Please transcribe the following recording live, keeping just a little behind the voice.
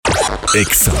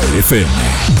Mexa FM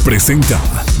presenta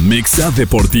Mexa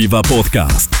Deportiva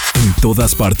Podcast. En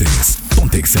todas partes,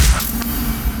 Pontexa.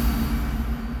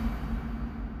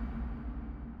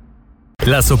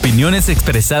 Las opiniones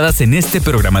expresadas en este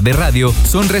programa de radio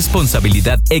son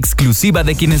responsabilidad exclusiva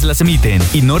de quienes las emiten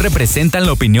y no representan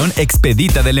la opinión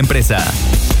expedita de la empresa.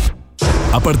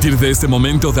 A partir de este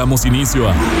momento damos inicio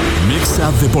a Mexa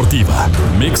Deportiva.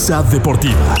 Mexa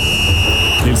Deportiva.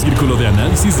 El círculo de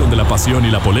análisis donde la pasión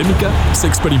y la polémica se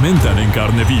experimentan en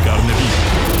carne viva.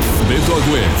 Beto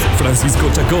Agüed, Francisco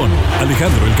Chacón,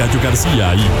 Alejandro El Gallo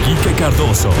García y Quique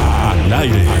Cardoso. Al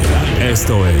aire.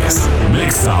 Esto es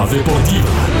Mexa Deportiva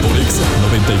por Mexa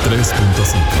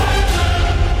 93.5.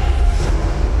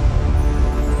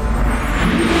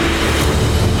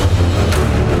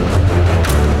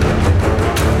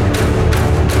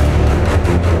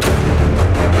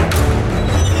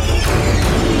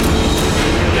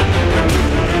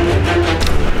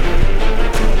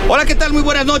 Hola, ¿qué tal? Muy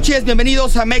buenas noches,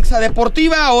 bienvenidos a Mexa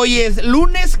Deportiva. Hoy es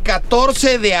lunes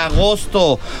 14 de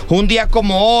agosto, un día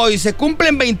como hoy. Se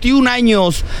cumplen 21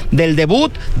 años del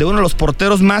debut de uno de los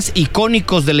porteros más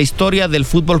icónicos de la historia del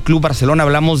Fútbol Club Barcelona.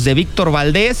 Hablamos de Víctor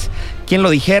Valdés. Quien lo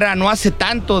dijera, no hace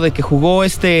tanto de que jugó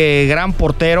este gran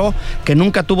portero que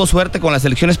nunca tuvo suerte con la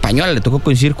selección española. Le tocó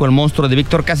coincidir con el monstruo de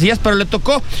Víctor Casillas, pero le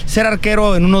tocó ser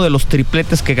arquero en uno de los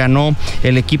tripletes que ganó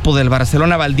el equipo del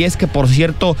Barcelona. Valdés, que por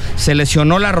cierto se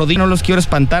lesionó la rodilla, no los quiero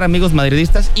espantar, amigos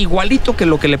madridistas, igualito que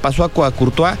lo que le pasó a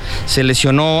Courtois, se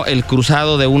lesionó el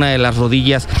cruzado de una de las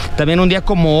rodillas. También un día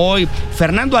como hoy,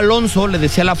 Fernando Alonso le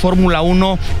decía a la Fórmula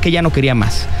 1 que ya no quería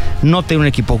más. No tenía un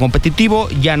equipo competitivo,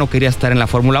 ya no quería estar en la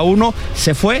Fórmula 1,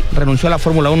 se fue, renunció a la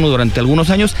Fórmula 1 durante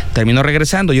algunos años, terminó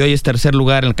regresando y hoy es tercer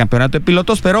lugar en el campeonato de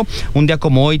pilotos, pero un día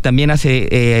como hoy, también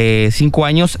hace 5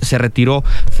 años, se retiró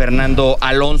Fernando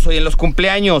Alonso. Y en los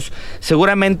cumpleaños,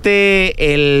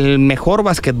 seguramente el mejor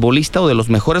basquetbolista o de los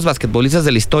mejores basquetbolistas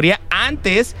de la historia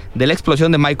antes de la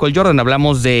explosión de Michael Jordan.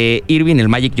 Hablamos de Irving, el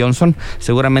Magic Johnson.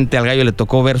 Seguramente al gallo le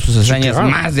tocó ver sus hazañas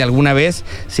más de alguna vez,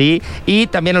 ¿sí? Y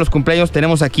también en los cumpleaños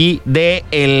tenemos aquí de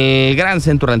el gran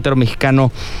centro delantero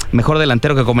mexicano, mejor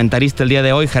delantero que comentarista el día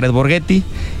de hoy, Jared Borghetti,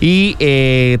 y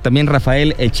también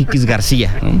Rafael El Chiquis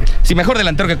García, ¿no? Sí, mejor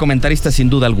delantero que comentarista sin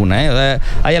duda alguna, ¿eh?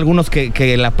 Hay algunos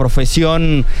que la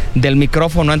profesión del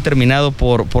micrófono han terminado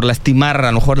por lastimar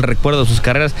a lo mejor el recuerdo de sus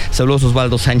carreras. Saludos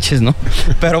Osvaldo Sánchez, ¿no?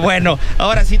 Pero bueno,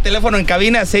 ahora sí, teléfono en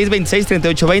cabina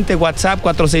 626-3820, WhatsApp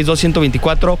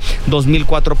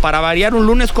 462-124-2004. Para variar, un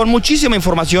lunes con muchísima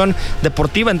información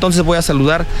deportiva, entonces voy a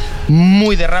saludar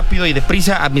muy de rápido y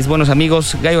deprisa a mis buenos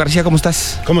amigos. Gallo García, ¿cómo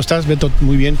estás? ¿Cómo estás, Beto?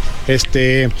 Muy bien.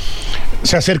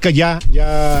 Se acerca ya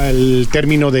el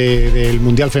término del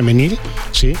Mundial Femenil,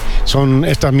 ¿sí? Son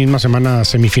esta misma semana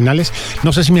semifinales.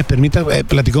 No sé si me permita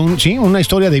platicar una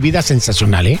historia de vida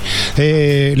sensacional, ¿eh?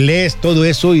 Lees todo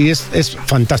eso y es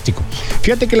fantástico.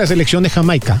 Fíjate que la selección de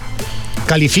Jamaica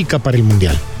califica para el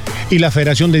Mundial. Y la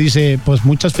federación le dice, pues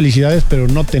muchas felicidades, pero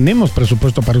no tenemos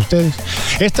presupuesto para ustedes.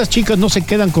 Estas chicas no se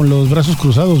quedan con los brazos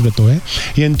cruzados, Beto, ¿eh?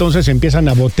 Y entonces empiezan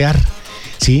a botear,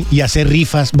 ¿sí? Y hacer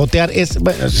rifas. Botear es,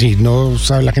 bueno, si no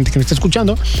sabe la gente que me está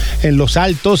escuchando, en los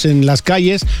altos, en las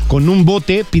calles, con un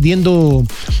bote pidiendo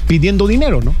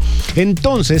dinero, ¿no?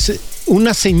 Entonces,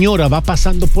 una señora va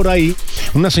pasando por ahí,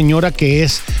 una señora que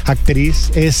es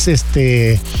actriz, es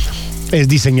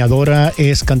diseñadora,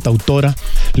 es cantautora,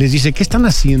 les dice, ¿qué están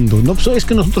haciendo? No, pues es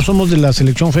que nosotros somos de la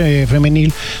selección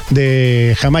femenil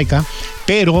de Jamaica,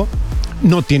 pero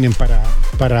no tienen para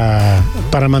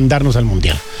mandarnos al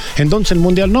Mundial. Entonces el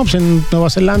Mundial, no, pues en Nueva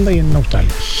Zelanda y en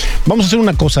Australia. Vamos a hacer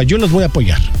una cosa, yo las voy a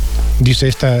apoyar, dice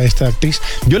esta actriz,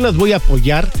 yo las voy a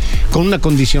apoyar con una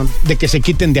condición, de que se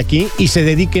quiten de aquí y se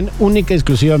dediquen única y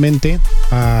exclusivamente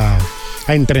a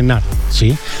entrenar,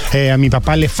 ¿sí? A mi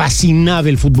papá le fascinaba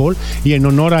el fútbol y en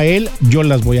honor a él yo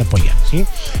las voy a apoyar, ¿sí?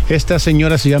 Esta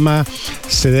señora se llama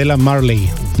Cedella Marley,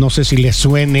 no sé si le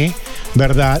suene,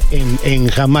 ¿verdad? En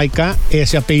Jamaica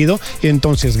ese apellido, y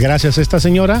entonces gracias a esta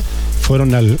señora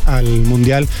fueron al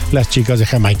Mundial las chicas de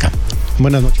Jamaica.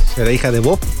 Buenas noches. ¿Era hija de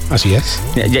Bob? Así es.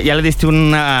 Ya le diste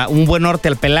un buen norte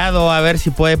al pelado, a ver si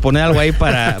puede poner algo ahí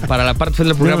para la parte final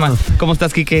del programa. No. ¿Cómo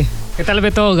estás, Quique? ¿Qué tal,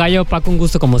 Beto? Gallo, Paco, un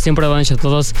gusto como siempre. Buenas noches a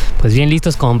todos, pues bien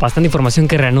listos con bastante información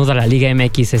que reanuda la Liga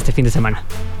MX este fin de semana.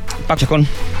 Paco Chacón.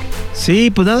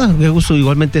 Sí, pues nada, qué gusto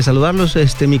igualmente saludarlos.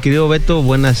 Mi querido Beto,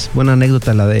 buena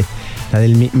anécdota la de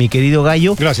mi querido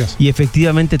Gallo. Gracias. Y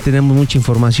efectivamente tenemos mucha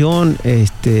información.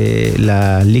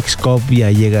 La Leagues Cup ya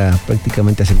llega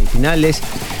prácticamente a semifinales.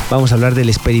 Vamos a hablar del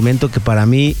experimento que para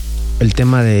mí el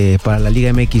tema para la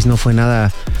Liga MX no fue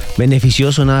nada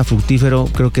beneficioso, nada fructífero.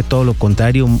 Creo que todo lo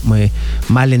contrario,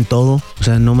 mal en todo. O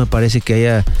sea, no me parece que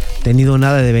haya tenido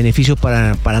nada de beneficio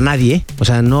para nadie, ¿eh? O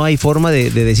sea, no hay forma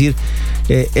de decir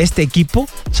este equipo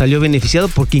salió beneficiado,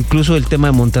 porque incluso el tema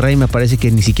de Monterrey me parece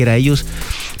que ni siquiera ellos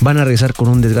van a regresar con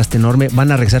un desgaste enorme,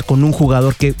 van a regresar con un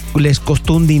jugador que les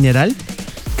costó un dineral,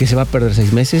 que se va a perder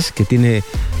 6 meses, que tiene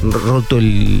roto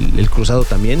el cruzado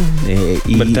también,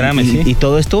 y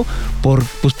todo esto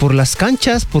por las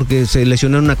canchas, porque se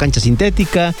lesionó en una cancha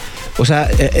sintética. O sea,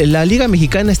 la Liga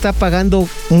Mexicana está pagando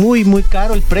muy, muy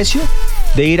caro el precio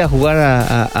de ir a jugar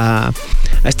a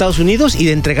Estados Unidos y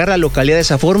de entregar la localidad de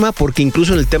esa forma, porque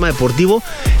incluso en el tema deportivo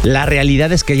la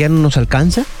realidad es que ya no nos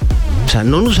alcanza. O sea,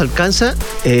 no nos alcanza,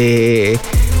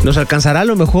 nos alcanzará a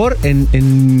lo mejor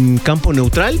en campo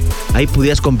neutral, ahí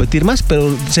pudieras competir más,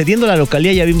 pero cediendo la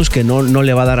localidad ya vimos que no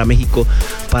le va a dar a México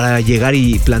para llegar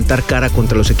y plantar cara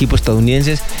contra los equipos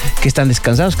estadounidenses que están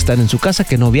descansados, que están en su casa,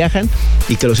 que no viajan,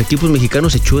 y que los equipos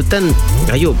mexicanos se chutan,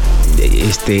 gallo,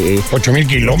 8,000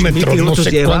 kilómetros, no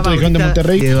sé cuánto dijeron de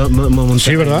Monterrey.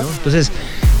 Sí, ¿verdad? ¿no? Entonces,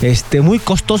 muy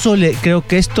costoso, creo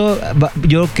que esto,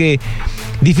 yo creo que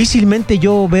difícilmente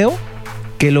yo veo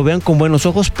que lo vean con buenos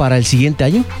ojos para el siguiente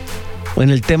año, en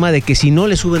el tema de que si no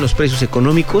le suben los precios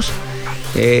económicos,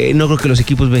 no creo que los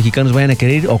equipos mexicanos vayan a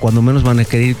querer ir, o cuando menos van a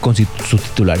querer ir con sus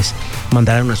titulares.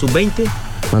 Mandarán una sub-20,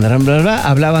 mandarán bla, bla, bla.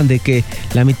 Hablaban de que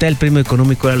la mitad del premio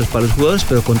económico era para los jugadores,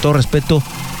 pero con todo respeto,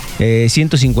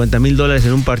 $150,000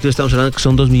 en un partido, estamos hablando que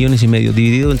son 2,5 millones,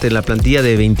 dividido entre la plantilla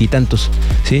de 20 y tantos,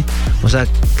 ¿sí? O sea,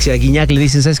 si a Guiñac le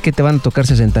dicen, ¿sabes qué? Te van a tocar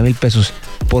 60,000 pesos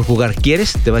por jugar,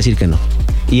 ¿quieres? Te va a decir que no.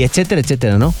 Y etcétera,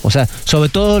 etcétera, ¿no? O sea, sobre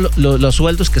todo los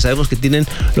sueldos que sabemos que tienen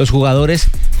los jugadores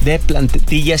de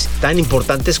plantillas tan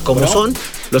importantes como son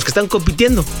los que están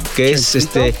compitiendo, que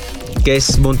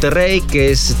es Monterrey,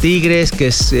 que es Tigres, que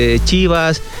es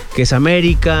Chivas, que es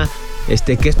América,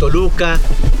 que es Toluca,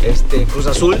 Cruz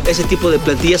Azul. Ese tipo de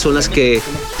plantillas son las que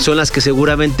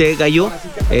seguramente, Gallo,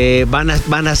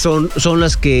 son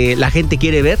las que la gente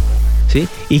quiere ver, ¿sí?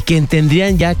 Y que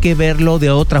tendrían ya que verlo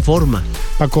de otra forma.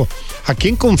 Paco, aquí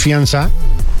en confianza,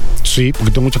 sí,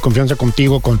 porque tengo mucha confianza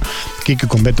contigo, con Kike,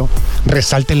 con Beto,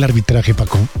 resalta el arbitraje,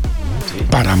 Paco. Sí.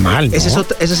 Para mal, ¿no? Esa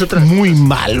es otra. Muy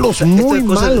malos, muy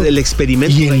malos. Del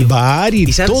experimento. Y el VAR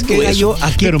y sabes todo qué, eso.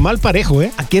 Pero mal parejo,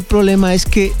 ¿eh? Aquí el problema es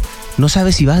que no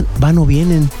sabes si van o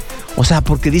vienen. O sea,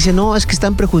 porque dicen, no, es que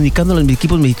están perjudicando a los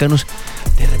equipos mexicanos.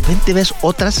 De repente ves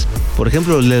otras, por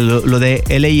ejemplo, lo de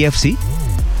LAFC,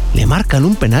 le marcan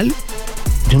un penal,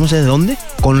 yo no sé de dónde,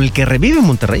 con el que revive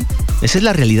Monterrey. Esa es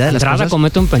la realidad de las cosas. Andrada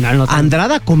comete un penal, ¿no?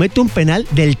 Andrada comete un penal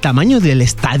del tamaño del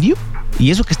estadio. Y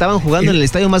eso que estaban jugando en el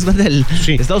estadio más grande de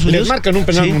Estados Unidos. Les marcan un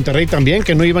penal a Monterrey también,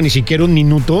 que no iba ni siquiera un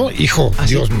minuto. Hijo,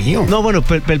 así, Dios mío. No, bueno,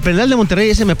 el penal de Monterrey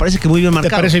ese me parece que muy bien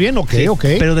marcado. ¿Te parece bien? Ok, sí. Ok.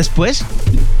 Pero después,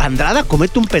 Andrada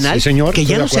comete un penal, sí, señor, que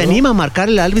ya no se anima a marcar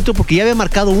el árbitro porque ya había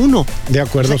marcado uno. De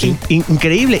acuerdo, sí.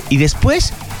 Increíble. Y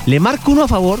después le marca uno a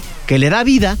favor, que le da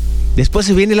vida. Después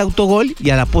se viene el autogol y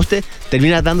a la poste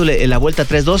termina dándole la vuelta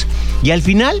 3-2. Y al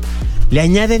final le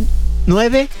añaden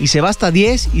 9 y se va hasta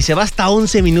 10 y se va hasta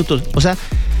 11 minutos. O sea,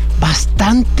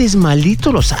 bastantes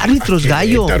malitos los árbitros,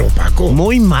 Gallo. Paco.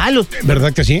 Muy malos.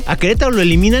 ¿Verdad que sí? A Querétaro lo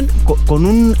eliminan con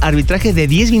un arbitraje de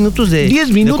 10 minutos de 10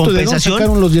 minutos de compensación. ¿De dónde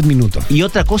sacaron los 10 minutos? Y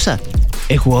otra cosa,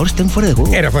 el jugador está en fuera de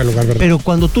juego. Era fuera de lugar, ¿verdad? Pero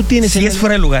cuando tú tienes... Sí es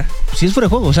fuera de lugar. Sí es fuera de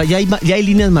juego. O sea, ya hay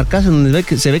líneas marcadas en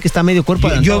donde se ve que está medio cuerpo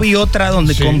adelantado. Yo vi otra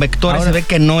donde con vectores se ve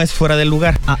que no es fuera de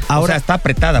lugar. Ahora, o sea, está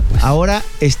apretada, pues. Ahora,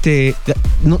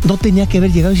 no tenía que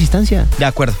haber llegado a esa instancia. De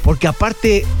acuerdo. Porque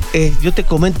aparte, yo te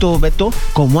comento, Beto,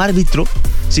 como árbitro,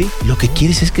 ¿sí? Lo que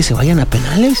quieres es que se vayan a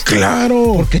penales.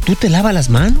 ¡Claro! Porque tú te lavas las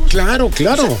manos. Claro. O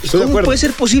sea, ¿cómo puede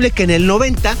ser posible que en el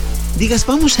 90 digas,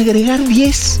 vamos a agregar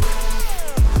 10?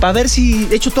 Para ver si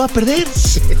he hecho todo a perder.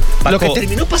 Sí. Lo que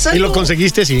terminó pasando. ¿Y lo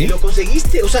conseguiste, sí? Y lo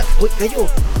conseguiste. O sea, Gallo,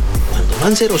 cuando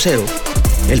van 0-0,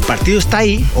 el partido está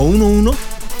ahí, o 1-1,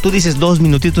 tú dices 2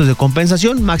 minutitos de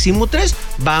compensación, máximo 3,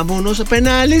 vámonos a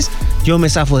penales, yo me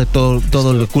zafo de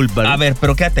todo lo culpa, ¿no? A ver,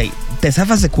 pero quédate ahí. ¿Te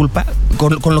zafas de culpa?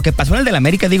 Con lo que pasó en el del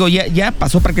América, digo, ya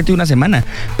pasó prácticamente una semana,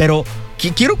 pero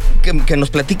quiero que nos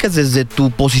platicas desde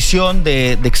tu posición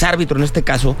de exárbitro en este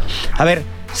caso. A ver,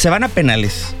 se van a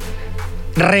penales.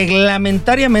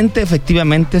 Reglamentariamente,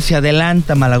 efectivamente, se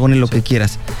adelanta Malagón en lo que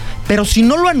quieras. Pero si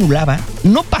no lo anulaba,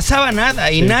 no pasaba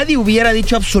nada y nadie hubiera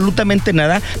dicho absolutamente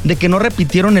nada de que no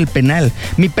repitieron el penal.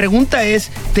 Mi pregunta es,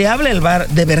 ¿te habla el VAR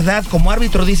de verdad? Como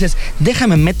árbitro dices,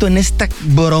 déjame meto en esta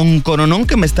broncononón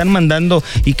que me están mandando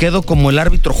y quedo como el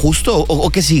árbitro justo, ¿o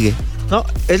qué sigue? No,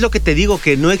 es lo que te digo,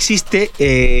 que no existe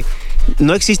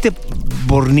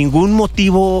por ningún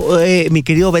motivo, mi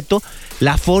querido Beto,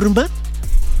 la forma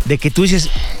de que tú dices,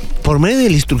 por medio de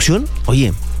la instrucción,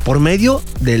 oye, por medio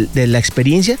de la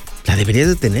experiencia, la deberías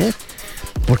de tener.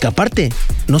 Porque aparte,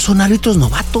 no son árbitros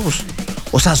novatos.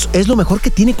 O sea, es lo mejor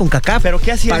que tiene CONCACAF. ¿Pero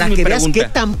qué hacías? Para que veas qué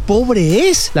tan pobre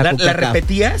es la CONCACAF. ¿La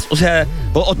repetías? O sea,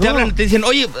 o te hablan y te dicen,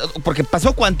 oye, porque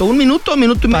pasó ¿cuánto? ¿1 minuto? ¿1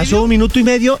 minuto y medio? Pasó 1 minuto y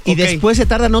medio y después se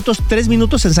tardan otros 3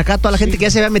 minutos en sacar a toda la gente que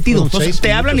ya se había metido. Entonces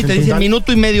te hablan y te dicen 1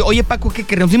 minuto y medio. Oye, Paco,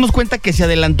 que nos dimos cuenta que se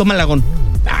adelantó Malagón.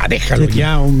 Déjalo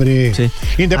ya, hombre. Sí.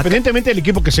 Independientemente del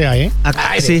equipo que sea, ¿eh?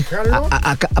 Sí.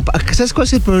 ¿Sabes cuál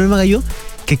es el problema, Gallo?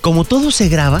 Que como todo se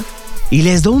graba y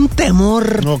les da un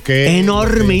temor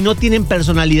enorme y no tienen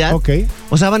personalidad.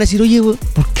 O sea, van a decir, oye, güey,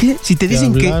 ¿por qué? Si te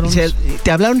dicen que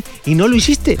te hablaron y no lo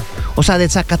hiciste. O sea,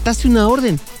 desacataste una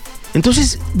orden.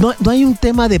 Entonces, no hay un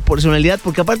tema de personalidad,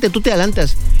 porque aparte tú te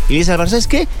adelantas y le dices al Barça, ¿sabes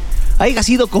qué? Haiga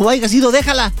sido como haiga sido,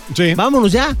 déjala. Sí.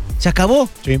 Vámonos ya, se acabó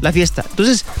la fiesta.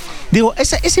 Entonces, digo,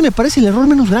 ese me parece el error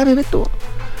menos grave, Beto.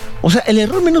 O sea, el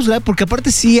error menos grave, porque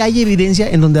aparte sí hay evidencia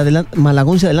en donde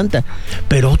Malagón se adelanta.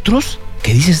 Pero otros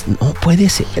que dices, no puede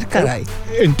ser, caray.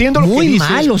 Entiendo lo que dices,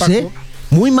 malos, Paco.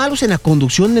 Muy malos en la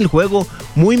conducción del juego,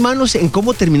 muy malos en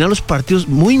cómo terminar los partidos,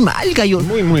 muy mal, Gallo.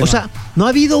 Muy sea, no ha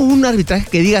habido un arbitraje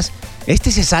que digas, este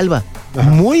se salva.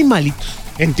 Ajá. Muy malitos.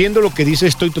 Entiendo lo que dice,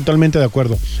 estoy totalmente de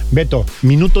acuerdo. Beto,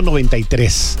 minuto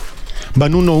 93.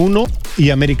 Van 1-1 y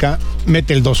América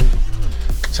mete el 2-1.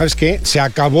 ¿Sabes qué? Se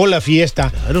acabó la fiesta.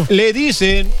 Claro. Le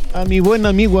dicen a mi buen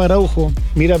amigo Araujo,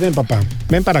 mira, ven papá,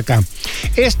 ven para acá.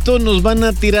 Estos nos van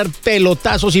a tirar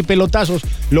pelotazos y pelotazos.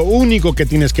 Lo único que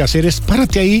tienes que hacer es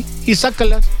párate ahí y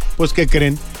sácalas. Pues, ¿qué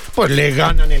creen? Pues le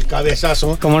ganan el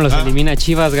cabezazo. ¿Cómo los elimina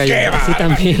Chivas, Gallo? Así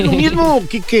también. Lo mismo,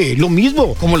 Quique, lo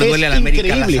mismo. ¿Cómo le duele a la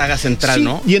América la saga central, sí,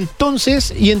 no? Y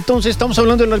entonces estamos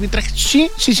hablando del arbitraje. Sí,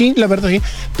 la verdad sí.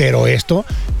 Pero esto,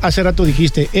 hace rato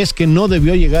dijiste, es que no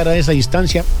debió llegar a esa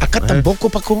instancia. Acá tampoco,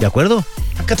 Paco. ¿De acuerdo?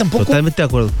 Acá tampoco. Totalmente de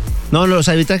acuerdo. No, los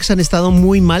arbitrajes han estado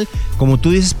muy mal, como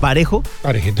tú dices, parejo.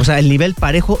 Parejito. O sea, el nivel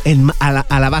parejo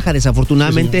a la baja,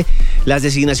 desafortunadamente, sí, las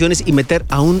designaciones y meter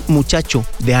a un muchacho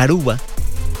de Aruba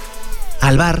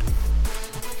al bar,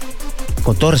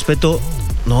 con todo respeto,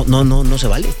 no se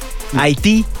vale.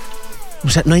 Haití, o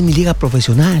sea, no hay ni liga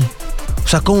profesional. O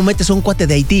sea, ¿cómo metes a un cuate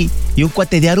de Haití y un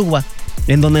cuate de Aruba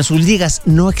en donde en sus ligas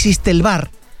no existe el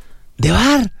bar? De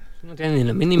bar. No tienen ni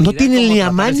la mínima idea. No tienen ni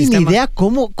la más ni idea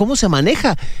cómo se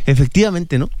maneja,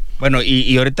 efectivamente, ¿no? Bueno,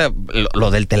 y ahorita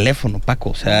lo del teléfono, Paco,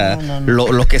 o sea,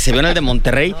 lo que se vio en el de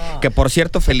Monterrey, que por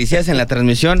cierto, felicidades en la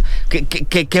transmisión,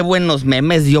 qué buenos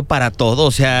memes dio para todo,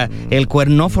 o sea, el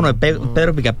cuernófono de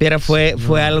Pedro Picapiedra fue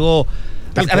algo...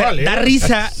 Tal cual, da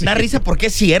risa porque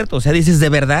es cierto, o sea, dices, de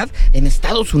verdad, en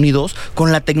Estados Unidos,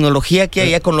 con la tecnología que hay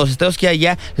allá, con los estados que hay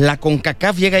allá, la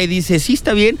CONCACAF llega y dice, sí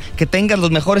está bien que tengas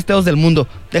los mejores estados del mundo,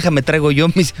 déjame traigo yo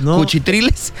mis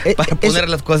cuchitriles para poner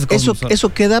las cosas como son.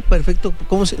 Eso queda perfecto.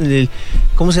 ¿Cómo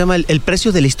se llama? El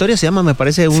precio de la historia se llama, me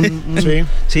parece,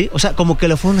 sí, o sea, como que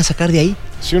lo fueron a sacar de ahí.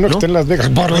 Si uno que está en Las Vegas,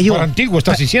 por antiguo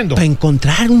estás diciendo. Para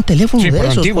encontrar un teléfono de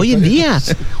esos antiguo, hoy en día.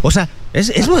 O sea,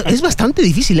 es bastante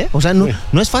difícil, ¿eh? O sea,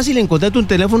 no es fácil encontrarte un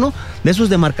teléfono de esos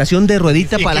de marcación de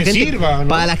ruedita para la gente. Sirva, ¿no?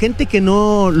 Para la gente que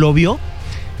no lo vio.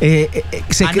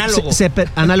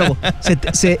 Análogo.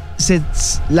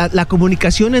 La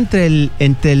comunicación entre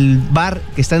el bar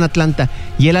que está en Atlanta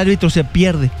y el árbitro se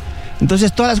pierde.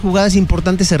 Entonces todas las jugadas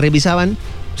importantes se revisaban,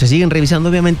 se siguen revisando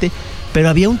obviamente, pero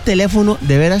había un teléfono,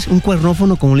 de veras, un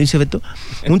cuernófono, como le dice Beto,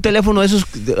 un teléfono de esos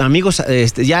amigos,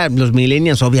 ya los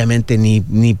millennials obviamente ni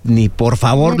por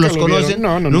favor nunca los conocen,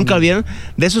 nunca lo vieron,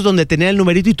 de esos donde tenía el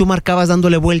numerito y tú marcabas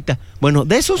dándole vuelta. Bueno,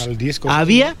 de esos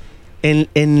había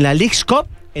en la Leagues Cup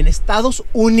en Estados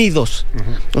Unidos.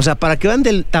 Uh-huh. O sea, para que vean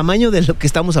del tamaño de lo que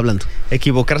estamos hablando.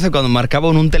 Equivocarse cuando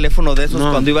marcaban un teléfono de esos,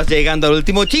 cuando ibas llegando al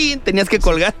último chin, tenías que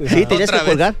colgar. Sí, tenías que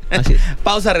colgar. Así.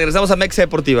 Pausa, regresamos a Mexa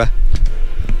Deportiva.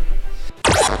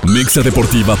 Mexa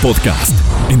Deportiva Podcast.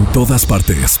 En todas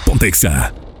partes,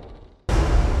 Pontexa.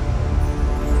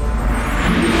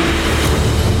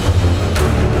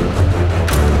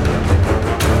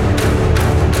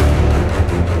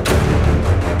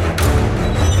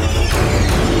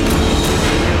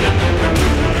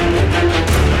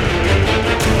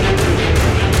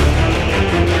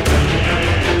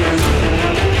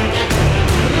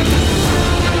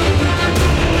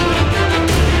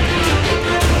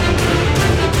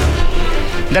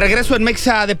 De regreso en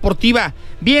Mexa Deportiva.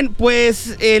 Bien,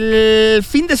 pues el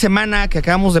fin de semana que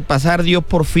acabamos de pasar dio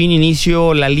por fin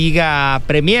inicio la Liga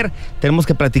Premier. tenemos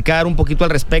que platicar un poquito al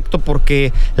respecto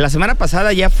porque la semana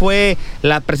pasada ya fue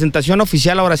la presentación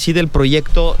oficial, ahora sí, del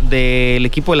proyecto del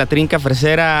equipo de la Trinca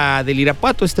Fresera del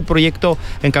Irapuato, este proyecto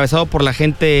encabezado por la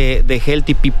gente de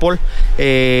Healthy People,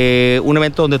 un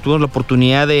evento donde tuvimos la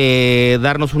oportunidad de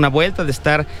darnos una vuelta, de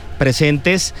estar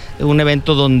presentes, un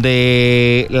evento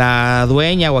donde la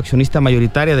dueña o accionista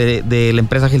mayoritaria de la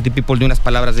empresa Healthy People dio unas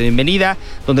palabras de bienvenida,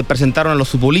 donde presentaron a los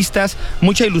futbolistas,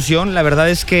 mucha ilusión. La verdad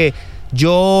es que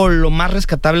yo lo más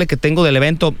rescatable que tengo del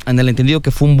evento, en el entendido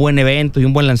que fue un buen evento y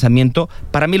un buen lanzamiento,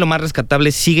 para mí lo más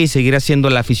rescatable sigue y seguirá siendo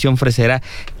la afición fresera.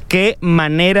 Qué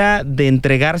manera de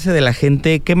entregarse de la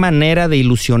gente, qué manera de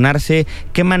ilusionarse,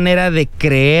 qué manera de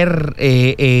creer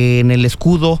en el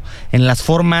escudo, en las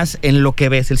formas, en lo que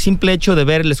ves. El simple hecho de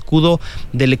ver el escudo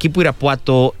del equipo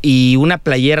Irapuato y una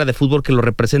playera de fútbol que lo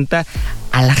representa,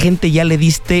 a la gente ya le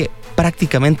diste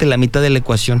prácticamente la mitad de la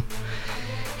ecuación.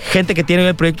 Gente que tiene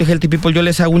el proyecto Healthy People, yo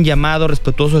les hago un llamado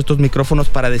respetuoso a estos micrófonos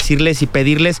para decirles y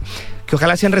pedirles que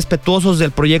ojalá sean respetuosos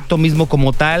del proyecto mismo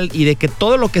como tal y de que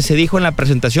todo lo que se dijo en la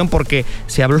presentación, porque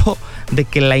se habló de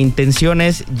que la intención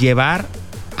es llevar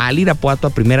al Irapuato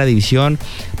a primera división.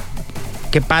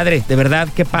 Qué padre, de verdad,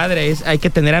 qué padre. Hay que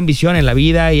tener ambición en la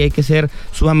vida y hay que ser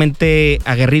sumamente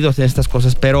aguerridos en estas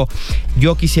cosas, pero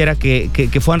yo quisiera que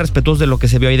fueran respetuosos de lo que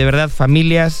se vio. Y de verdad,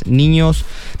 familias, niños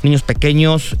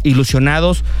pequeños,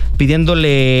 ilusionados,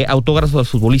 pidiéndole autógrafos a los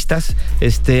futbolistas.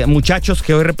 Muchachos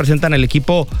que hoy representan al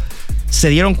equipo se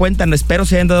dieron cuenta, espero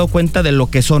se hayan dado cuenta de lo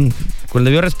que son. Con el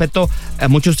debido respeto, a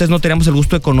muchos de ustedes no teníamos el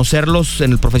gusto de conocerlos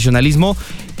en el profesionalismo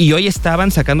y hoy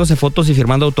estaban sacándose fotos y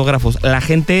firmando autógrafos. La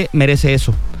gente merece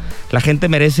eso. La gente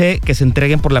merece que se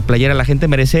entreguen por la playera. La gente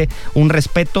merece un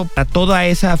respeto a toda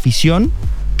esa afición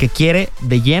que quiere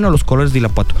de lleno los colores de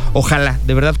Irapuato. Ojalá,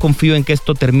 de verdad confío en que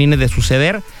esto termine de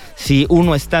suceder. Si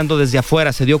uno estando desde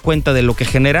afuera se dio cuenta de lo que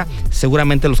genera,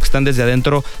 seguramente los que están desde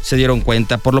adentro se dieron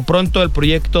cuenta. Por lo pronto el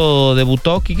proyecto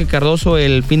debutó Quique Cardoso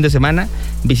el fin de semana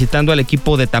visitando al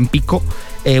equipo de Tampico.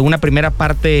 Una primera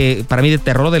parte para mí de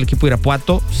terror del equipo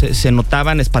Irapuato, se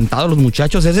notaban espantados los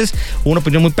muchachos. Esa es una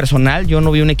opinión muy personal. Yo no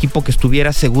vi un equipo que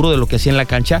estuviera seguro de lo que hacía en la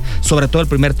cancha, sobre todo el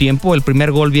primer tiempo. El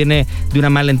primer gol viene de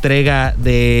una mala entrega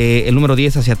del número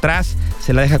 10 hacia atrás,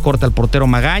 se la deja corta al portero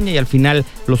Magaña y al final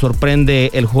lo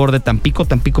sorprende el jugador de Tampico.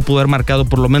 Tampico pudo haber marcado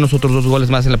por lo menos otros 2 goles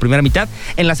más en la primera mitad.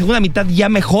 En la segunda mitad ya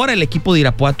mejora el equipo de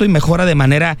Irapuato y mejora de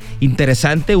manera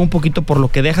interesante, un poquito por lo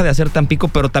que deja de hacer Tampico,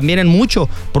 pero también en mucho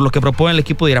por lo que propone el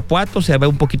equipo de Irapuato. Se ve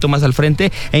un poquito más al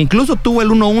frente e incluso tuvo el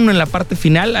 1-1 en la parte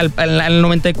final al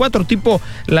 94, tipo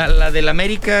la del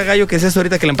América, Gallo, que es eso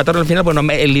ahorita que le empataron al final. Bueno,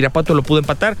 el Irapuato lo pudo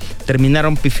empatar,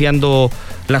 terminaron pifiando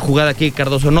la jugada aquí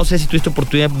Cardoso. No sé si tuviste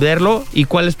oportunidad de verlo y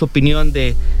cuál es tu opinión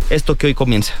de esto que hoy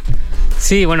comienza.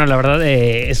 Sí, bueno, la verdad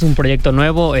es un proyecto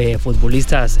nuevo,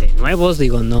 futbolistas nuevos,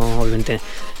 digo, no, obviamente,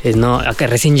 que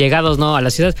recién llegados, ¿no?, a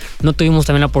la ciudad. No tuvimos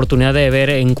también la oportunidad de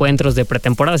ver encuentros de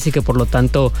pretemporada, así que por lo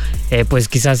tanto, pues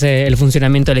quizás el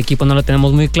funcionamiento del equipo no lo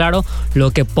tenemos muy claro.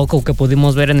 Lo que poco que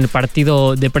pudimos ver en el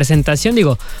partido de presentación,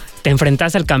 digo, te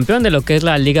enfrentaste al campeón de lo que es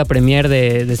la Liga Premier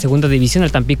de segunda división,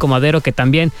 el Tampico Madero, que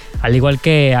también, al igual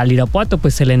que al Irapuato,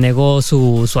 pues se le negó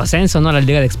su ascenso, ¿no?, a la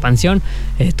Liga de Expansión.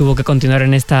 Tuvo que continuar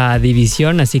en esta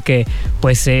división, así que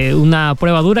pues una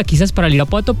prueba dura quizás para el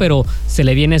Irapuato, pero se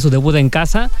le viene su debut en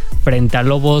casa frente a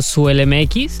Lobos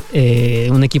ULMX,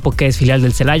 un equipo que es filial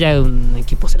del Celaya, un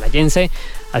equipo celayense,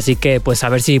 así que pues a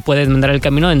ver si puede mandar el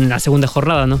camino en la segunda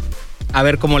jornada, ¿no? A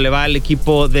ver cómo le va al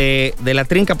equipo de la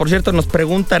Trinca. Por cierto, nos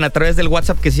preguntan a través del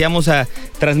WhatsApp que si vamos a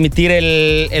transmitir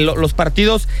los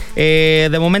partidos.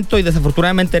 De momento y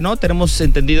desafortunadamente no. Tenemos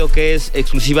entendido que es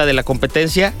exclusiva de la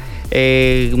competencia.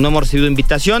 No hemos recibido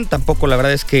invitación. Tampoco la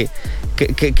verdad es que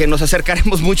nos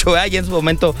acercaremos mucho. Ya en su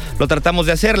momento lo tratamos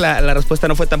de hacer. La respuesta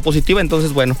no fue tan positiva.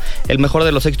 Entonces, bueno, el mejor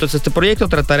de los éxitos de este proyecto.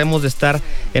 Trataremos de estar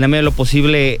en la medida de lo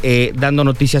posible dando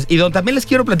noticias. Y también les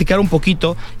quiero platicar un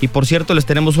poquito. Y por cierto, les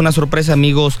tenemos una sorpresa,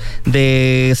 amigos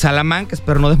de Salamanca,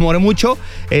 espero no demore mucho.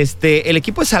 El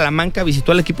equipo de Salamanca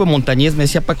visitó al equipo de Montañés, me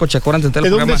decía Paco Chacón antes de entrar al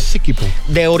programa. ¿De dónde es ese equipo?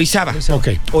 De Orizaba.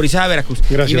 Okay. Orizaba, Veracruz.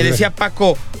 Gracias, y me decía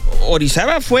Paco,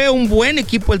 Orizaba fue un buen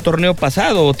equipo el torneo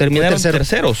pasado, terminaron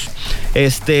terceros.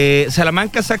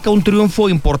 Salamanca saca un triunfo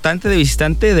importante de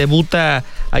visitante, debuta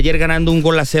ayer ganando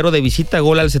 1-0 de visita,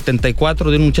 gol al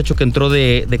 74 de un muchacho que entró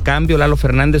de cambio, Lalo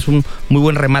Fernández, un muy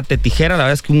buen remate de tijera, la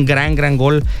verdad es que un gran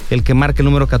gol el que marca el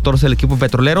número 14 del equipo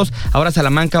Petroleros. Ahora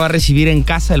Salamanca va a recibir en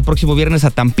casa el próximo viernes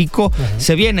a Tampico.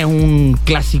 Se viene un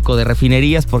clásico de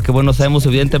refinerías, porque bueno, sabemos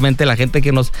evidentemente la gente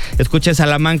que nos escucha en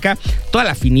Salamanca, toda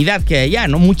la afinidad que hay allá,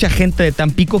 ¿no? Mucha gente de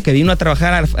Tampico que vino a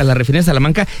trabajar a la refinería de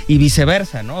Salamanca y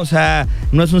viceversa, ¿no? O sea,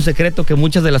 no es un secreto que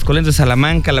muchas de las colonias de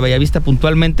Salamanca, la Bellavista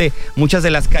puntualmente, muchas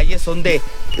de las calles son de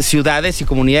ciudades y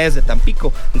comunidades de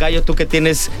Tampico. Gallo, tú que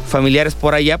tienes familiares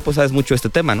por allá, pues sabes mucho de este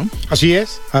tema, ¿no? Así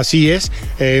es.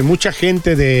 Mucha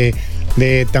gente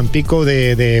de Tampico,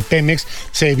 de Pemex,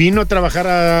 se vino a trabajar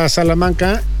a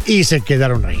Salamanca y se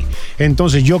quedaron ahí.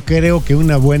 Entonces yo creo que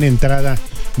una buena entrada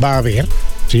va a haber.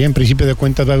 Sí, en principio de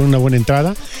cuentas va a haber una buena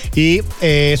entrada y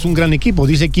es un gran equipo.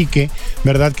 Dice Quique,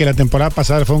 ¿verdad? Que la temporada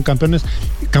pasada fueron campeón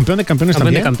de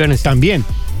campeones también.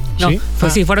 No,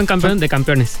 ¿sí? Fueron campeón de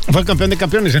campeones. Fue campeón de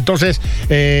campeones. Entonces,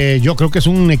 yo creo que es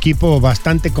un equipo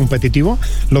bastante competitivo.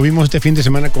 Lo vimos este fin de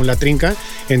semana con la Trinca.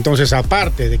 Entonces,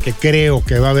 aparte de que creo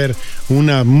que va a haber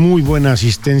una muy buena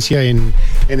asistencia en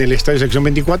el Estadio Sección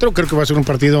 24, creo que va a ser un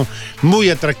partido muy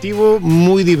atractivo,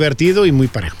 muy divertido y muy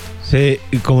parejo. Sí,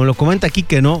 y como lo comenta aquí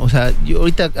que no, o sea, yo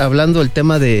ahorita hablando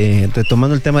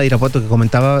retomando el tema de Irapuato que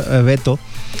comentaba Beto,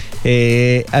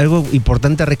 algo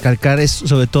importante a recalcar es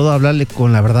sobre todo hablarle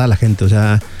con la verdad a la gente, o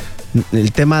sea,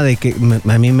 el tema de que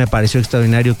a mí me pareció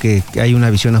extraordinario que hay una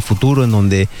visión a futuro en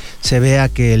donde se vea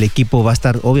que el equipo va a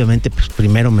estar, obviamente, pues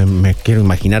primero me quiero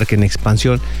imaginar que en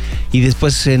expansión y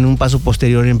después en un paso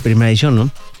posterior en primera edición,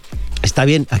 ¿no? Está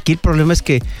bien, aquí el problema es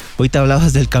que ahorita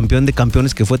hablabas del campeón de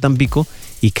campeones que fue Tampico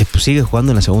y que pues, sigue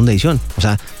jugando en la segunda edición. O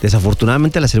sea,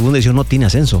 desafortunadamente la segunda edición no tiene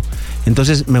ascenso.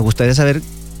 Entonces me gustaría saber,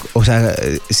 o sea,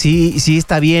 sí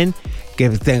está bien que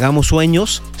tengamos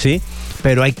sueños, ¿sí?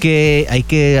 Pero hay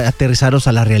que aterrizarlos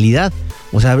a la realidad.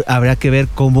 O sea, habrá que ver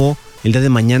cómo el día de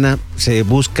mañana se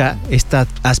busca esta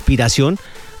aspiración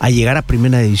a llegar a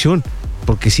primera división.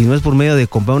 Porque si no es por medio de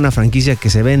comprar una franquicia que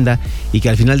se venda y que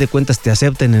al final de cuentas te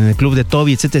acepten en el club de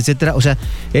Toby, etcétera, etcétera, o sea,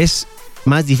 es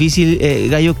más difícil,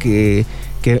 Gallo, que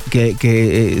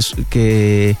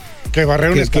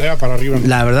barrer una escalera para arriba, ¿no?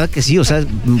 La verdad que sí, o sea, es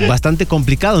bastante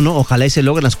complicado, ¿no? Ojalá y se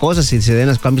logren las cosas y se den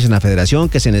los cambios en la federación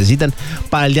que se necesitan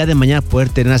para el día de mañana poder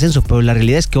tener ascenso, pero la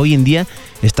realidad es que hoy en día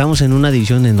estamos en una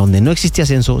división en donde no existe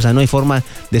ascenso, o sea, no hay forma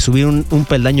de subir un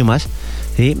peldaño más,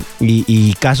 ¿sí?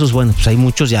 Y casos, bueno, pues hay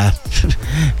muchos, ya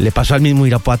le pasó al mismo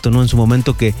Irapuato, ¿no? En su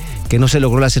momento que no se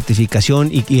logró la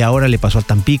certificación y ahora le pasó al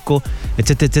Tampico,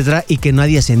 etcétera, etcétera, y que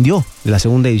nadie ascendió de la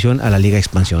segunda división a la Liga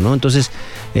Expansión, ¿no? Entonces,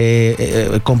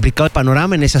 complicado el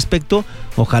panorama en ese aspecto.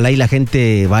 Ojalá y la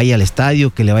gente vaya al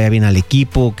estadio, que le vaya bien al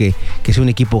equipo, que sea un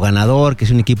equipo ganador, que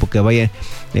sea un equipo que vaya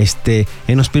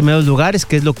en los primeros lugares,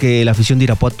 que es lo que la afición de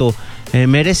Irapuato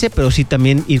merece, pero sí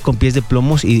también ir con pies de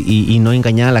plomos y no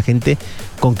engañar a la gente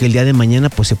con que el día de mañana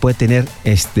pues se puede tener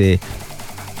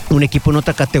un equipo en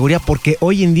otra categoría, porque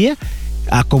hoy en día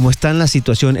a como está en la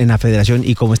situación en la federación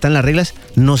y como están las reglas,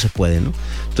 no se puede, ¿no?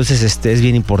 Entonces es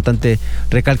bien importante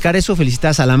recalcar eso.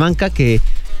 Felicitar a Salamanca que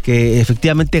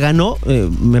efectivamente ganó,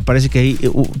 me parece que ahí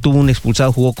tuvo un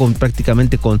expulsado, jugó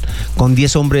prácticamente con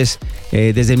 10 hombres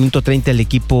desde el minuto 30 el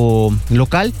equipo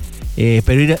local,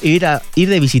 pero ir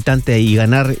de visitante y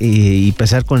ganar y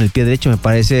pesar con el pie derecho me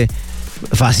parece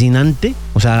fascinante,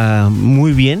 o sea,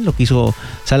 muy bien lo que hizo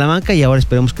Salamanca y ahora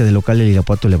esperemos que de local el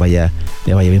Irapuato le vaya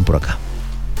bien por acá.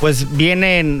 Pues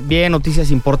vienen noticias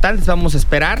importantes, vamos a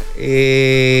esperar.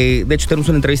 De hecho, tenemos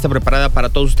una entrevista preparada para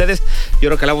todos ustedes. Yo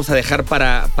creo que la vamos a dejar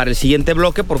para el siguiente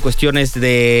bloque por cuestiones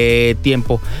de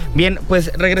tiempo. Bien,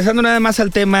 pues regresando nada más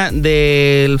al tema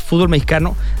del fútbol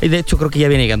mexicano. De hecho, creo que ya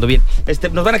viene llegando bien.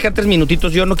 Nos van a quedar 3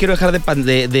 minutitos. Yo no quiero dejar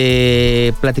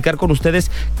de platicar con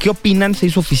ustedes. ¿Qué opinan? Se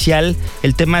hizo oficial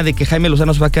el tema de que Jaime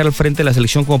Lozano se va a quedar al frente de la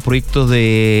selección como proyecto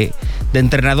de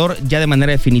entrenador ya de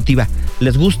manera definitiva.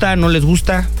 ¿Les gusta? ¿No les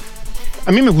gusta?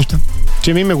 A mí me gusta.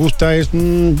 Sí, a mí me gusta. Es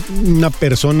una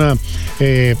persona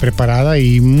preparada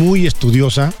y muy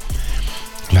estudiosa.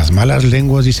 Las malas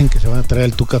lenguas dicen que se van a traer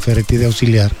al Tuca Ferretti de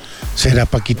auxiliar. ¿Será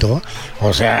Paquito?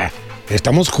 O sea,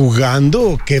 ¿estamos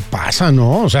jugando? ¿Qué pasa,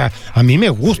 no? O sea, a mí me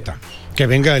gusta que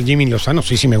venga el Jimmy Lozano.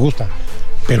 Sí me gusta.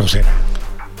 Pero será.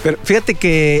 Pero fíjate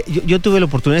que yo tuve la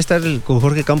oportunidad de estar con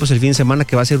Jorge Campos el fin de semana,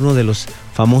 que va a ser uno de los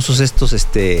famosos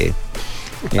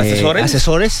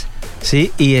asesores.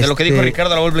 Sí, y de lo que dijo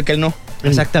Ricardo Lavolpe, que él no.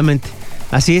 Exactamente.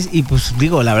 Así es, y pues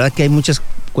digo, la verdad que hay muchas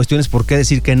cuestiones por qué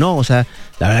decir que no, o sea,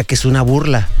 la verdad que es una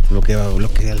burla lo que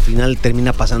al final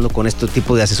termina pasando con este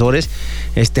tipo de asesores.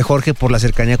 Jorge, por la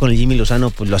cercanía con el Jimmy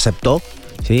Lozano, pues lo aceptó,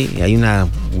 sí, hay una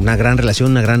gran relación,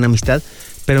 una gran amistad,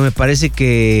 pero me parece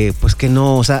que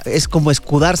no, o sea, es como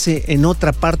escudarse en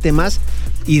otra parte más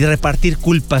y repartir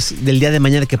culpas del día de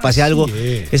mañana que pase algo.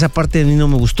 Esa parte de mí no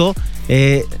me gustó.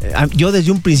 Yo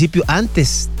desde un principio,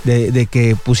 antes de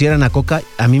que pusieran a Coca,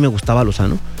 a mí me gustaba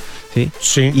Lozano.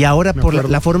 Sí. Y ahora por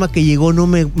la forma que llegó no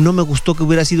me gustó que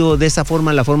hubiera sido de esa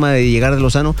forma, la forma de llegar de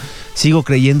Lozano. Sigo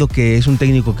creyendo que es un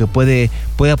técnico que puede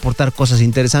aportar cosas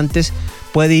interesantes,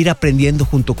 puede ir aprendiendo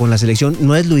junto con la selección.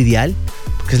 No es lo ideal,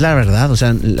 porque es la verdad, o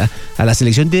sea, a la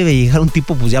selección debe llegar un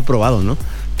tipo pues ya probado, ¿no?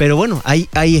 Pero bueno,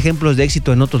 hay ejemplos de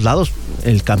éxito en otros lados.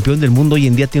 El campeón del mundo hoy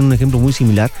en día tiene un ejemplo muy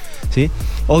similar, ¿sí?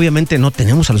 Obviamente no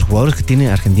tenemos a los jugadores que tiene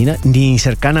Argentina, ni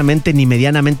cercanamente, ni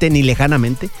medianamente, ni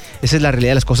lejanamente. Esa es la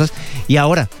realidad de las cosas. Y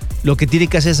ahora, lo que tiene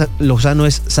que hacer Lozano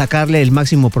es sacarle el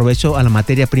máximo provecho a la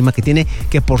materia prima que tiene,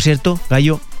 que por cierto,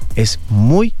 Gallo, es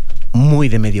muy, muy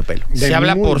de medio pelo. Se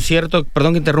habla, por cierto,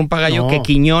 perdón que interrumpa, Gallo, que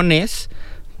Quiñones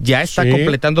ya está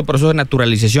completando proceso de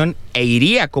naturalización e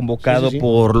iría convocado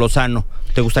por Lozano.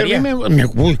 ¿Te gustaría?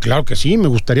 Uy, claro que sí, me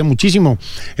gustaría muchísimo.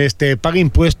 Paga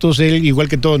impuestos él igual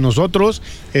que todos nosotros.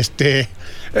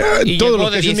 Y todo llegó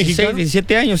lo que de 16,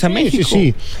 17 años a México.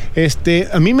 Sí.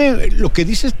 A mí lo que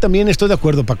dices también estoy de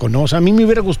acuerdo, Paco, ¿no? O sea, a mí me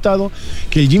hubiera gustado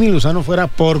que el Jimmy Lozano fuera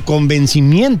por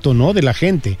convencimiento, ¿no? De la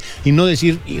gente. Y no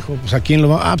decir, hijo, pues a quién lo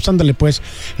va. Pues ándale, pues.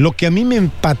 Lo que a mí me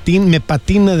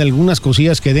patina de algunas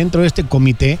cosillas que dentro de este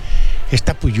comité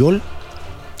está Puyol,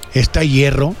 está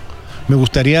Hierro. Me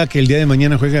gustaría que el día de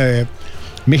mañana juegue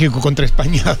México contra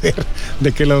España, a ver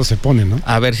de qué lado se pone, ¿no?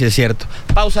 A ver si es cierto.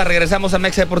 Pausa, regresamos a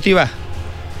Mexa Deportiva.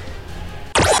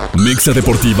 Mexa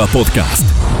Deportiva Podcast.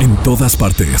 En todas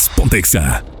partes,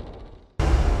 Pontexa.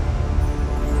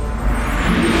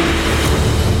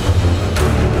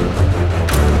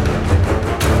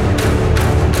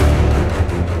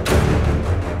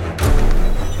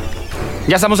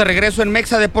 Ya estamos de regreso en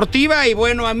Mexa Deportiva y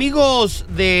bueno, amigos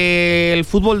del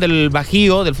fútbol del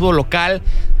Bajío, del fútbol local,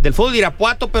 del fútbol de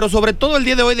Irapuato, pero sobre todo el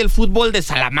día de hoy del fútbol de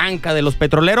Salamanca, de los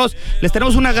petroleros, les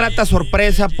tenemos una grata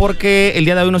sorpresa porque el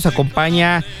día de hoy nos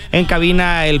acompaña en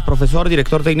cabina el profesor,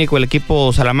 director técnico del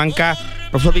equipo Salamanca,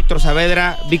 profesor Víctor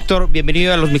Saavedra. Víctor,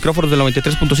 bienvenido a los micrófonos del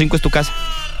 93.5, es tu casa.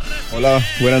 Hola,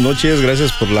 buenas noches,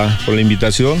 gracias por la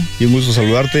invitación y un gusto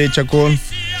saludarte, Chacón.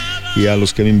 Y a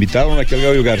los que me invitaron, aquí al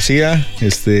Gabio García,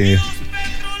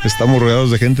 estamos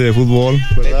rodeados de gente de fútbol,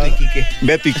 ¿verdad?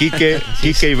 Beto y Quique,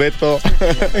 Quique y Beto.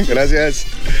 Gracias.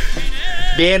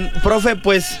 Bien, profe,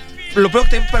 pues lo primero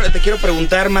que te quiero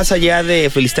preguntar, más allá de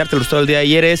felicitarte el día de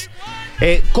ayer, es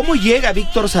 ¿cómo llega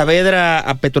Víctor Saavedra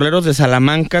a Petroleros de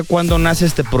Salamanca? ¿Cuándo nace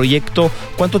este proyecto?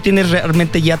 ¿Cuánto tienes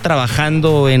realmente ya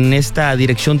trabajando en esta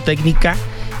dirección técnica?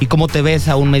 ¿Y cómo te ves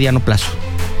a un mediano plazo?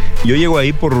 Yo llego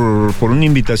ahí por una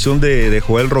invitación de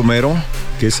Joel Romero,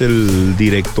 que es el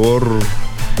director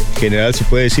general, se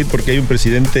puede decir, porque hay un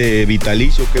presidente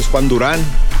vitalicio que es Juan Durán.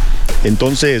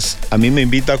 Entonces, a mí me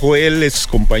invita Joel, es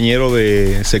compañero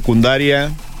de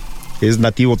secundaria, es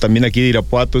nativo también aquí de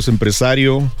Irapuato, es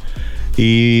empresario,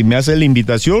 y me hace la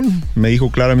invitación. Me dijo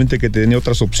claramente que tenía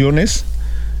otras opciones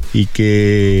y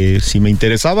que si me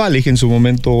interesaba, le dije en su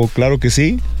momento, claro que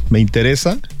sí, me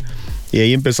interesa. Y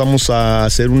ahí empezamos a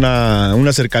hacer un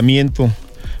acercamiento.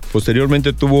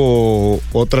 Posteriormente tuvo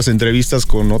otras entrevistas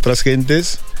con otras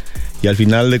gentes y al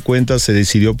final de cuentas se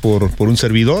decidió por un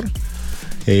servidor.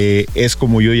 Es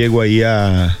como yo llego ahí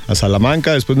a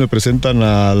Salamanca. Después me presentan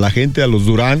a la gente, a los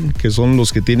Durán, que son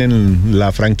los que tienen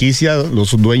la franquicia,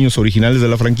 los dueños originales de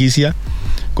la franquicia,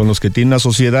 con los que tienen la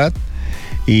sociedad.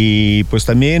 Y pues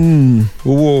también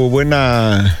hubo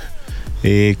buena,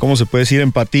 ¿cómo se puede decir?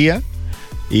 Empatía.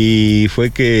 Y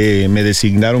fue que me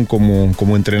designaron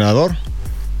como entrenador.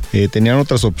 Tenían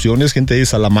otras opciones, gente de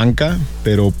Salamanca,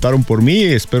 pero optaron por mí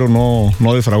y espero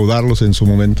no defraudarlos en su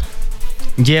momento.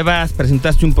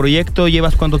 Presentaste un proyecto,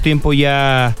 ¿llevas cuánto tiempo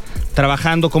ya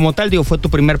trabajando como tal? Digo, fue tu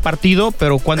primer partido,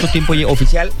 pero ¿cuánto tiempo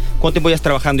oficial? ¿Cuánto tiempo llevas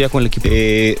trabajando ya con el equipo?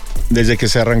 Desde que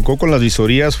se arrancó con las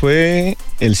visorías fue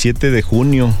el 7 de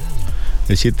junio.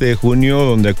 El 7 de junio,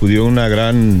 donde acudió un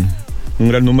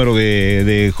gran número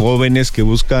de jóvenes que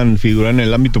buscan figurar en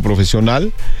el ámbito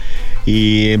profesional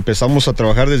y empezamos a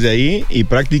trabajar desde ahí y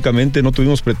prácticamente no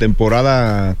tuvimos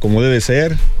pretemporada como debe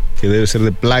ser, que debe ser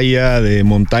de playa, de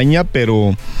montaña,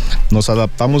 pero nos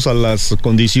adaptamos a las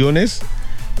condiciones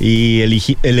y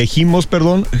elegimos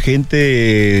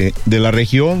gente de la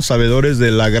región, sabedores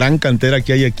de la gran cantera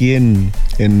que hay aquí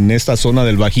en esta zona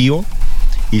del Bajío,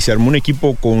 y se armó un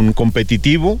equipo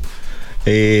competitivo.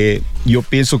 Yo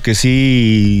pienso que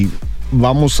sí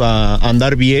vamos a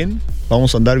andar bien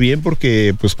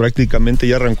porque pues prácticamente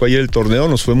ya arrancó ayer el torneo,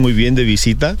 nos fue muy bien de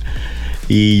visita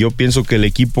y yo pienso que el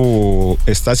equipo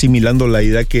está asimilando la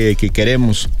idea que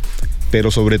queremos, pero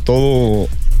sobre todo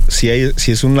sí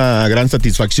es una gran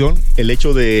satisfacción el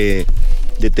hecho de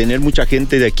tener mucha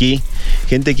gente de aquí,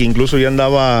 gente que incluso ya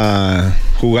andaba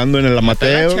jugando en el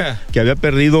amateur, que había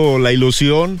perdido la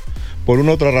ilusión por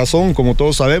una otra razón, como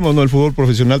todos sabemos, ¿no? El fútbol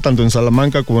profesional tanto en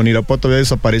Salamanca como en Irapuato había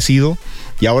desaparecido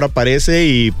y ahora aparece,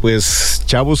 y pues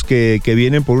chavos que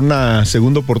vienen por una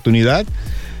segunda oportunidad,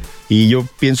 y yo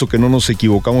pienso que no nos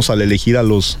equivocamos al elegir a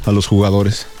los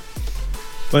jugadores.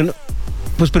 Bueno,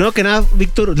 pues primero que nada,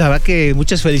 Víctor, la verdad que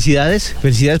muchas felicidades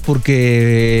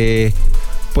porque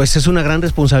pues es una gran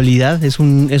responsabilidad,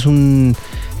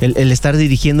 el estar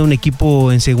dirigiendo un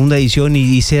equipo en segunda división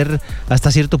y ser hasta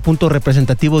cierto punto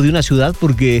representativo de una ciudad,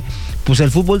 porque pues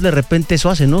el fútbol de repente eso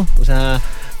hace, ¿no? O sea,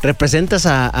 representas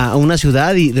a una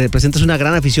ciudad y representas una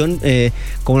gran afición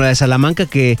como la de Salamanca,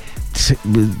 que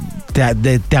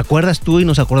te acuerdas tú y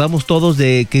nos acordamos todos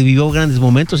de que vivió grandes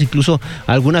momentos, incluso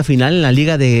alguna final en la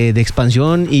liga de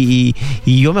expansión, y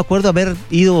yo me acuerdo haber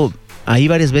ido ahí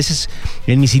varias veces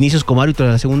en mis inicios como árbitro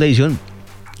de la segunda división,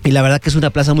 y la verdad que es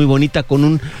una plaza muy bonita, con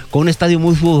un estadio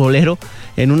muy futbolero,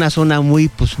 en una zona muy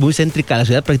céntrica de la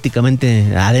ciudad,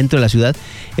 prácticamente adentro de la ciudad.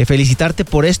 Felicitarte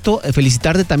por esto,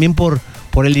 felicitarte también por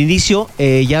el inicio.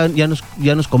 Ya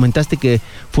nos comentaste que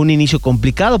fue un inicio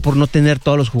complicado por no tener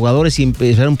todos los jugadores y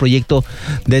empezar un proyecto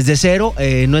desde cero.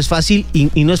 No es fácil,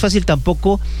 y no es fácil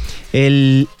tampoco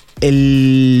el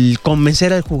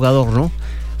convencer al jugador, ¿no?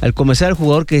 Al convencer al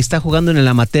jugador que está jugando en el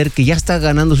amateur, que ya está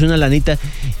ganándose una lanita,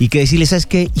 y que decirle, ¿sabes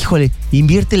qué? Híjole,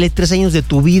 inviértele 3 años de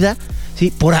tu vida,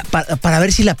 ¿sí? Para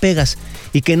ver si la pegas,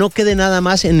 y que no quede nada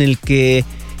más en el que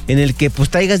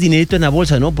pues traigas dinerito en la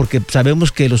bolsa, ¿no? Porque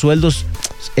sabemos que los sueldos,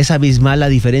 es abismal la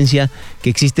diferencia que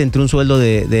existe entre un sueldo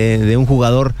de un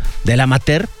jugador del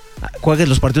amateur, juegues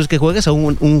los partidos que juegues, a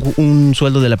un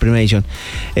sueldo de la primera división.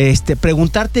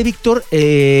 Preguntarte, Víctor,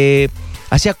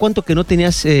 ¿hacía cuánto que no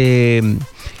tenías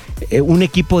un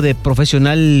equipo de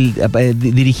profesional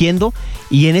dirigiendo?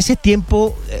 Y en ese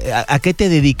tiempo, ¿a qué te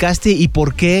dedicaste y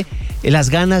por qué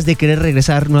las ganas de querer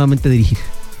regresar nuevamente a dirigir?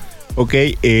 Ok,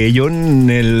 yo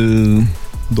en el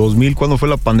 2000, ¿cuándo fue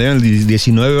la pandemia? En el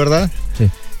 19, ¿verdad? Sí.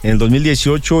 En el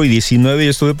 2018 y 19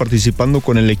 yo estuve participando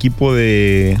con el equipo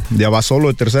de Abasolo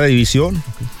de tercera división.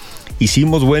 Okay.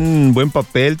 Hicimos buen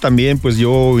papel también, pues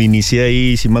yo inicié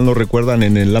ahí, si mal no recuerdan,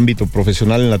 en el ámbito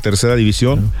profesional en la tercera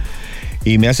división.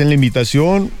 Y me hacen la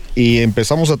invitación y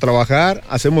empezamos a trabajar,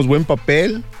 hacemos buen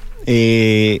papel.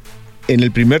 En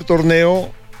el primer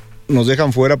torneo nos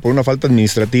dejan fuera por una falta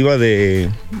administrativa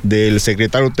del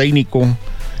secretario técnico,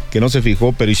 que no se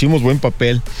fijó, pero hicimos buen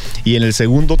papel. Y en el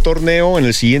segundo torneo, en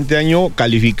el siguiente año,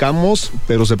 calificamos,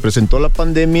 pero se presentó la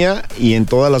pandemia y en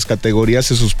todas las categorías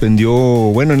se suspendió,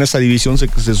 bueno, en esa división se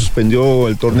suspendió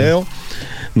el torneo.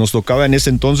 Nos tocaba en ese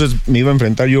entonces, me iba a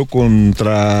enfrentar yo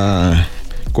contra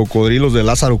Cocodrilos de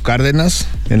Lázaro Cárdenas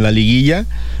en la liguilla,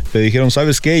 pero dijeron,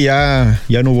 ¿sabes qué? Ya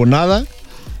no hubo nada.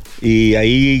 Y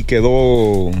ahí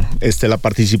quedó la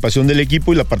participación del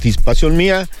equipo y la participación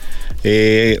mía.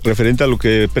 Referente a lo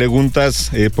que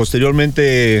preguntas,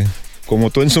 posteriormente,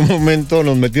 como tú en su momento,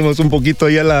 nos metimos un poquito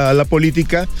ahí a la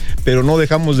política, pero no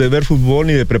dejamos de ver fútbol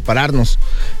ni de prepararnos.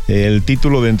 El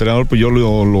título de entrenador, pues yo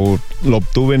lo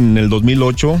obtuve en el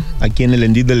 2008, aquí en el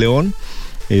Endit de León.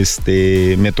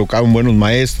 Me tocaron buenos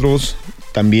maestros,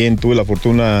 también tuve la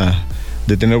fortuna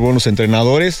de tener buenos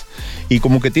entrenadores, y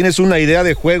como que tienes una idea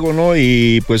de juego, ¿no?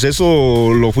 Y pues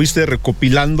eso lo fuiste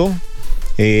recopilando,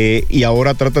 y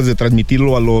ahora tratas de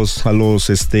transmitirlo a los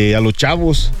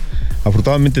chavos.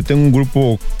 Afortunadamente tengo un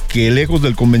grupo que, lejos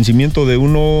del convencimiento de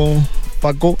uno,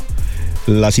 Paco,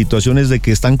 la situación es de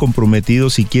que están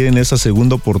comprometidos y quieren esa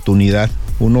segunda oportunidad.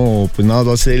 Uno pues nada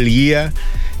va a ser el guía,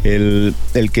 el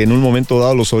que en un momento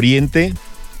dado los oriente.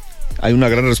 Hay una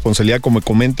gran responsabilidad, como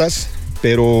comentas,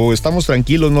 pero estamos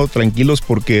tranquilos, ¿no? Tranquilos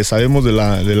porque sabemos de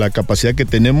la capacidad que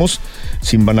tenemos,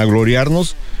 sin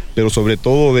vanagloriarnos, pero sobre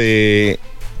todo de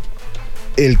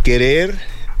el querer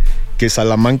que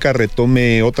Salamanca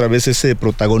retome otra vez ese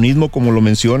protagonismo, como lo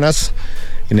mencionas.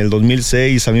 En el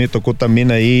 2006 a mí me tocó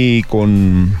también ahí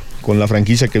con la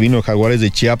franquicia que vino de Jaguares de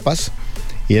Chiapas,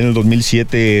 y en el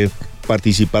 2007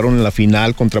 participaron en la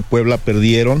final contra Puebla,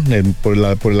 perdieron por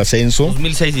el ascenso.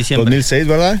 2006 diciembre. 2006,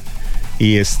 ¿verdad?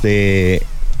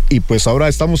 Y pues ahora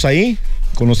estamos ahí,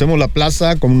 conocemos la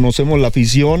plaza, conocemos la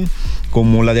afición,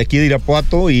 como la de aquí de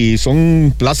Irapuato, y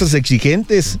son plazas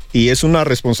exigentes y es una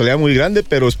responsabilidad muy grande,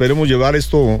 pero esperemos llevar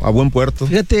esto a buen puerto.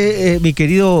 Fíjate, mi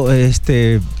querido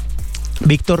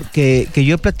Víctor, que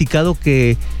yo he platicado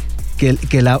que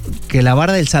la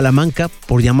vara del Salamanca,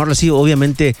 por llamarlo así,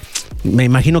 obviamente me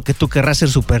imagino que tú querrás ser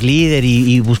super líder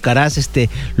y buscarás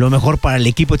lo mejor para el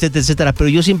equipo, etcétera, etcétera, pero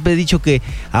yo siempre he dicho que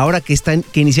ahora que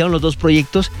iniciaron los dos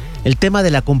proyectos, el tema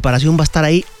de la comparación va a estar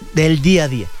ahí del día a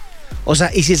día. O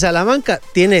sea, y si el Salamanca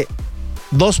tiene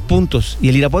 2 puntos y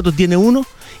el Irapuato tiene 1,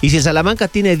 y si el Salamanca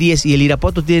tiene 10 y el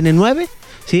Irapuato tiene 9,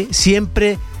 ¿sí?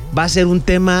 Siempre va a ser un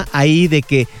tema ahí de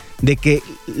que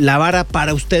la vara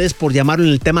para ustedes, por llamarlo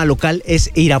en el tema local,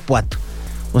 es Irapuato.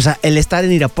 O sea, el estar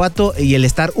en Irapuato y el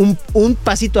estar un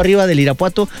pasito arriba del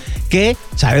Irapuato, que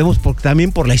sabemos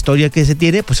también por la historia que se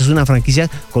tiene, pues es una franquicia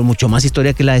con mucho más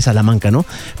historia que la de Salamanca, ¿no?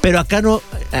 Pero acá no,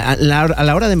 a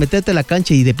la hora de meterte a la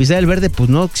cancha y de pisar el verde, pues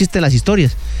no existen las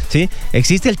historias, ¿sí?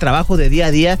 Existe el trabajo de día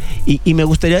a día y me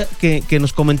gustaría que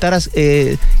nos comentaras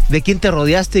de quién te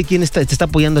rodeaste, quién te está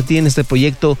apoyando a ti en este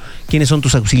proyecto, quiénes son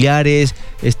tus auxiliares,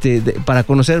 para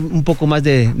conocer un poco más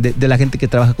de la gente que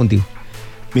trabaja contigo.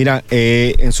 Mira,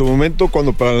 en su momento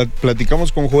cuando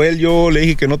platicamos con Joel, yo le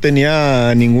dije que no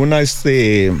tenía ningún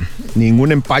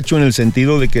empacho en el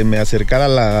sentido de que me acercara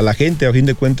a la gente. A fin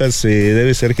de cuentas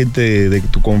debe ser gente de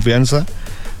tu confianza.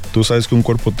 Tú sabes que un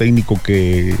cuerpo técnico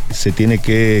que se tiene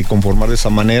que conformar de esa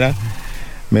manera.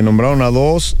 Me nombraron a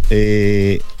 2.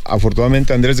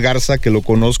 Afortunadamente Andrés Garza, que lo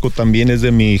conozco también, es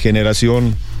de mi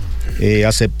generación,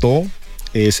 aceptó.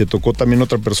 Se tocó también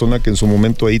otra persona que en su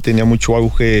momento ahí tenía mucho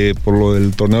auge por lo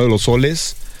del torneo de los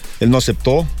soles. Él no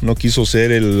aceptó, no quiso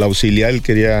ser el auxiliar, él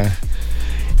quería...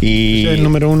 Y el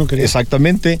número 1 quería.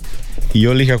 Exactamente. Y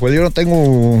yo le dije a Joel, yo no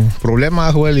tengo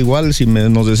problema, Joel, igual si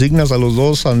nos designas a los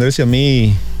 2, a Andrés y a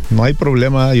mí, no hay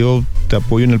problema, yo te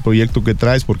apoyo en el proyecto que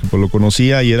traes, porque pues lo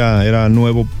conocía y era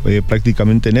nuevo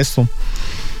prácticamente en esto.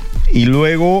 Y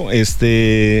luego,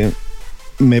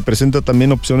 me presenta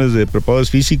también opciones de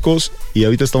preparadores físicos y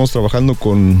ahorita estamos trabajando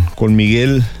con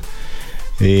Miguel,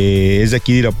 es de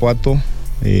aquí de Irapuato,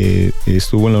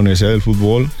 estuvo en la Universidad del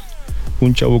Fútbol,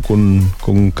 un chavo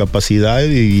con capacidad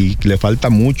y le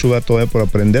falta mucho todavía por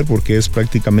aprender porque es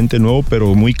prácticamente nuevo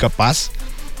pero muy capaz.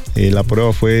 La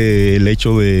prueba fue el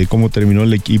hecho de cómo terminó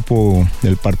el equipo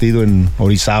del partido en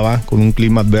Orizaba con un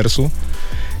clima adverso.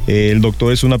 El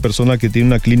doctor es una persona que tiene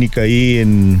una clínica ahí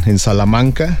en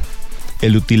Salamanca.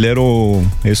 El utilero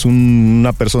es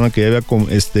una persona que había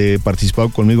participado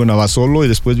conmigo en Abasolo y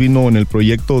después vino en el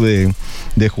proyecto de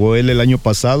Joel el año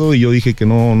pasado y yo dije que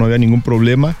no había ningún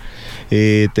problema.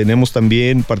 Tenemos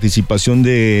también participación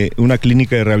de una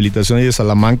clínica de rehabilitación ahí de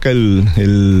Salamanca,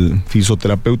 el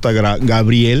fisioterapeuta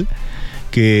Gabriel,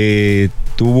 que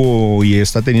tuvo y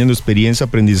está teniendo experiencia,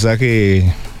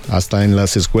 aprendizaje hasta en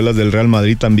las escuelas del Real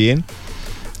Madrid también.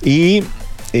 Y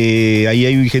ahí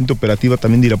hay gente operativa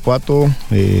también de Irapuato,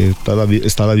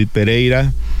 está David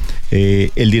Pereira,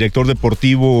 el director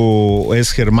deportivo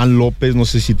es Germán López, no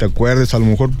sé si te acuerdas, a lo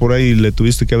mejor por ahí le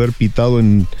tuviste que haber pitado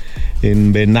en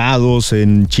Venados,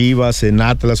 en Chivas, en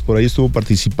Atlas, por ahí estuvo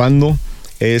participando.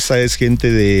 Esa es gente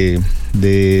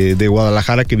de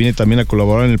Guadalajara que viene también a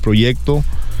colaborar en el proyecto.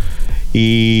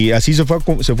 Y así se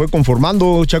fue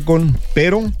conformando, Chacón,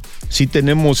 pero sí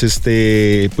tenemos,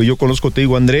 pues yo conozco, te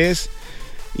digo, Andrés,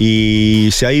 y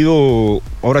se ha ido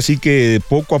ahora sí que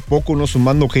poco a poco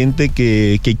sumando gente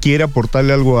que quiere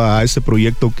aportarle algo a este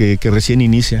proyecto que recién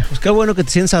inicia. Pues qué bueno que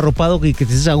te sientas arropado y que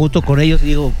te sientas a gusto con ellos.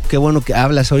 Digo, qué bueno que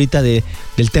hablas ahorita del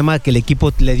tema que el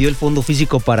equipo le dio el fondo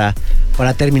físico para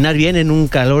terminar bien en un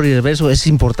calor y reverso. Es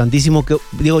importantísimo.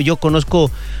 Yo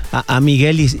conozco a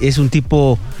Miguel y es un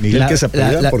tipo... Miguel que se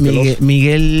apellida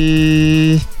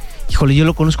Miguel... Híjole, yo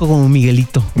lo conozco como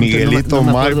Miguelito. Miguelito, no me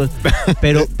acuerdo.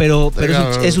 Pero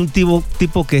es un tipo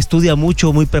que estudia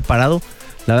mucho, muy preparado.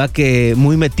 La verdad que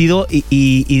muy metido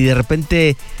y de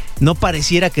repente no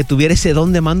pareciera que tuviera ese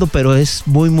don de mando, pero es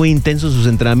muy, muy intenso sus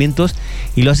entrenamientos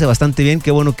y lo hace bastante bien.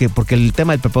 Qué bueno porque el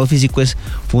tema del preparado físico es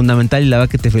fundamental y la verdad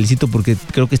que te felicito porque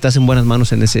creo que estás en buenas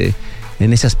manos en ese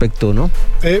aspecto, ¿no?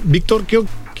 Víctor,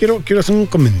 quiero hacer un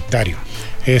comentario.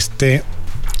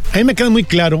 A mí me queda muy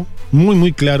claro,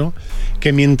 muy claro,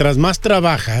 que mientras más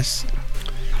trabajas,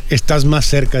 estás más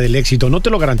cerca del éxito. No te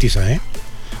lo garantiza,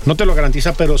 No te lo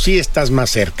garantiza, pero sí estás más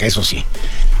cerca, eso sí.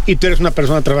 Y tú eres una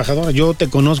persona trabajadora. Yo te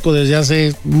conozco desde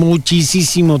hace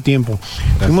muchísimo tiempo.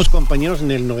 Gracias. Fuimos compañeros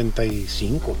en el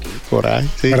 95 aquí. Por ahí,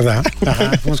 sí. ¿Verdad?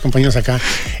 Ajá, fuimos compañeros acá.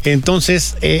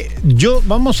 Entonces,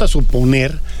 vamos a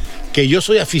suponer que yo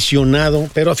soy aficionado,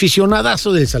 pero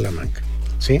aficionadazo de Salamanca,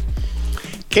 ¿sí?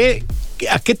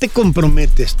 ¿A qué te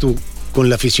comprometes tú con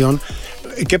la afición?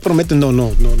 ¿Qué prometes?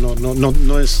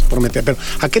 No es prometer, pero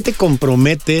 ¿a qué te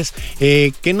comprometes?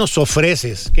 ¿Qué nos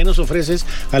ofreces? ¿Qué nos ofreces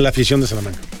a la afición de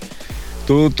Salamanca?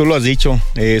 Tú lo has dicho,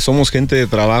 somos gente de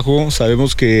trabajo,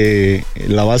 sabemos que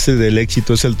la base del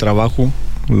éxito es el trabajo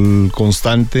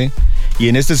constante, y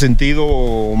en este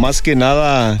sentido, más que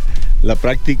nada, la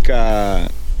práctica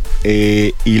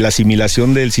y la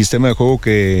asimilación del sistema de juego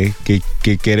que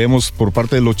queremos por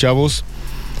parte de los chavos.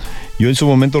 Yo en su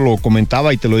momento lo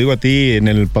comentaba y te lo digo a ti en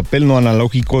el papel no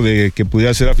analógico de que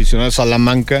pudiera ser aficionado a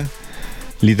Salamanca,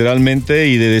 literalmente,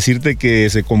 y de decirte que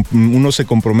uno se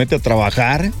compromete a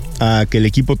trabajar, a que el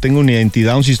equipo tenga una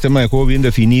identidad, un sistema de juego bien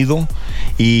definido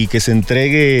y que se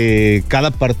entregue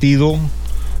cada partido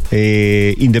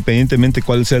independientemente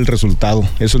cuál sea el resultado.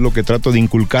 Eso es lo que trato de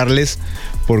inculcarles,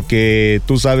 porque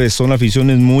tú sabes, son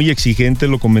aficiones muy exigentes,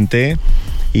 lo comenté,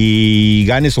 y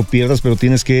ganes o pierdas, pero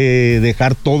tienes que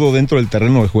dejar todo dentro del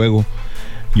terreno de juego.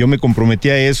 Yo me comprometí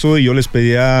a eso y yo les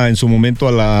pedía en su momento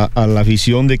a la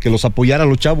afición de que los apoyara a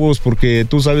los chavos, porque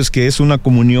tú sabes que es una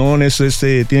comunión,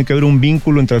 tiene que haber un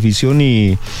vínculo entre afición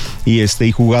y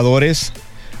jugadores.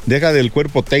 Deja del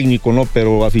cuerpo técnico, ¿no?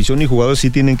 Pero afición y jugadores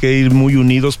sí tienen que ir muy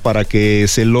unidos para que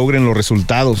se logren los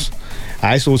resultados.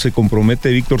 A eso se compromete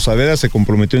Víctor Saavedra, se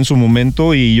comprometió en su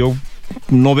momento, y yo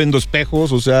no vendo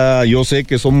espejos, o sea, yo sé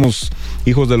que somos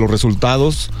hijos de los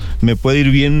resultados. Me puede ir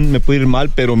bien, me puede ir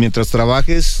mal, pero mientras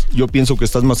trabajes, yo pienso que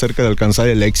estás más cerca de alcanzar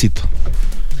el éxito.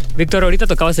 Víctor, ahorita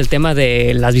tocabas el tema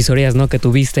de las visorías, ¿no?, que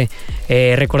tuviste.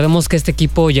 Recordemos que este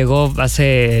equipo llegó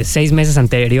hace 6 meses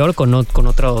anterior con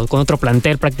otro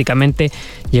plantel prácticamente.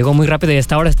 Llegó muy rápido y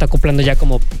hasta ahora está acoplando ya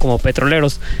como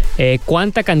petroleros.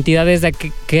 ¿Cuánta cantidad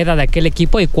queda de aquel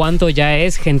equipo y cuánto ya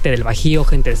es gente del Bajío,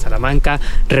 gente de Salamanca,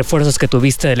 refuerzos que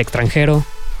tuviste del extranjero?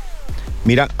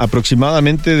 Mira,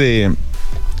 aproximadamente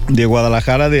de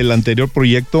Guadalajara, del anterior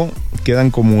proyecto, quedan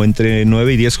como entre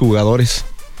 9 y 10 jugadores.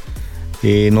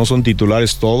 No son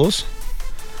titulares todos,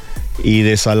 y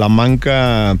de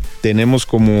Salamanca tenemos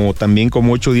también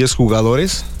como 8 o 10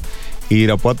 jugadores, y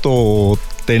Irapuato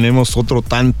tenemos otro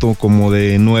tanto, como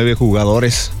de 9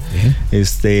 jugadores.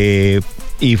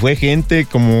 Y fue gente,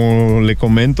 como le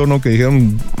comento, ¿no?, que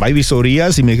dijeron, hay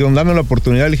visorías, y me dijeron, dame la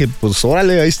oportunidad. Le dije, pues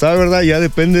órale, ahí está, ¿verdad? Ya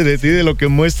depende de ti, de lo que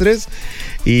muestres.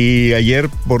 Y ayer,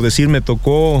 por decir, me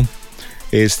tocó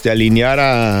alinear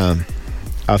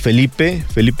a Felipe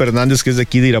Hernández, que es de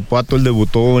aquí de Irapuato. Él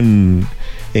debutó en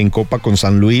Copa con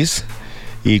San Luis,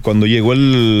 y cuando llegó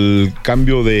el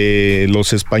cambio de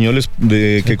los españoles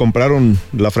que compraron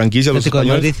la franquicia, los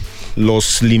españoles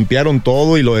los limpiaron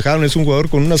todo y lo dejaron. Es un jugador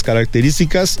con unas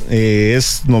características,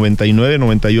 es 99,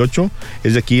 98,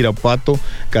 es de aquí Irapuato.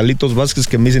 Carlitos Vázquez,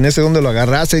 que me dicen, ¿ese dónde lo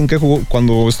agarraste? ¿En qué jugó?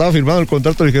 Cuando estaba firmando el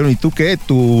contrato le dijeron, ¿y tú qué?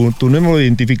 ¿Tu número de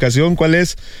identificación cuál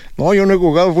es? No, yo no he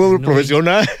jugado fútbol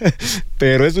profesional,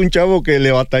 pero es un chavo que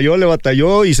le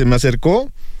batalló y se me acercó,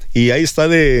 y ahí está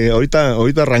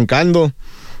ahorita arrancando.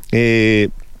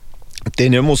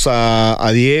 Tenemos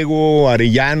a Diego,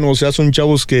 Arellano, o sea, son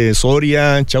chavos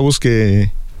Soria, chavos que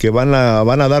van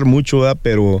a dar mucho, ¿verdad?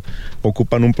 Pero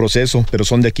ocupan un proceso, pero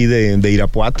son de aquí de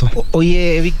Irapuato.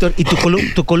 Oye, Víctor, ¿y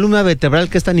tu columna vertebral,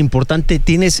 que es tan importante,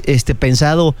 tienes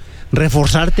pensado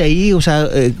reforzarte ahí? O sea,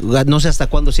 no sé hasta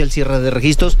cuándo sea el cierre de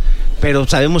registros, pero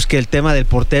sabemos que el tema del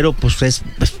portero pues es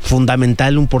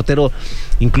fundamental. Un portero,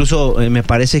 incluso me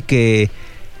parece que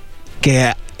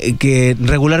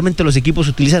regularmente los equipos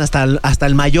utilizan hasta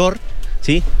el mayor,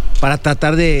 ¿sí?, para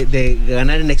tratar de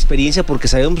ganar en experiencia, porque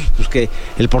sabemos pues, que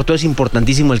el portero es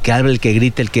importantísimo, el que habla, el que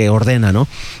grita, el que ordena, ¿no?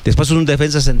 Después un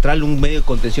defensa central, un medio de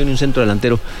contención y un centro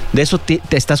delantero. ¿De eso te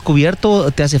estás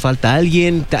cubierto? ¿Te hace falta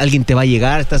alguien? ¿Alguien te va a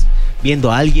llegar? ¿Estás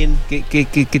viendo a alguien?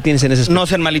 ¿Qué tienes en ese aspecto? No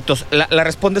sean malitos. La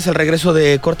respondes al regreso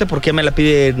de corte, porque me la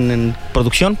piden en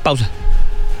producción. Pausa.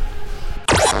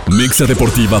 Mexa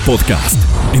Deportiva Podcast.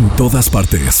 En todas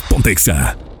partes,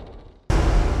 Pontexa.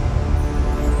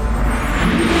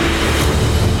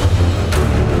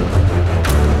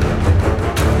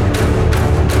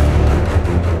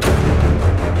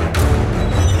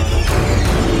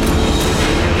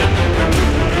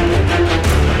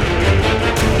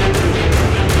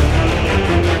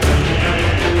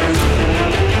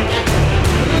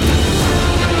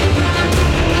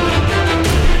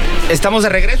 Estamos de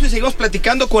regreso y seguimos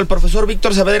platicando con el profesor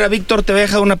Víctor Saavedra. Víctor, te voy a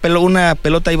dejar una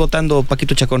pelota ahí botando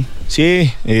Paquito Chacón.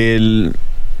 Sí,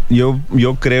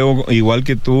 yo creo, igual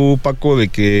que tú, Paco, de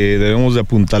que debemos de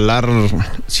apuntalar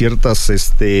ciertas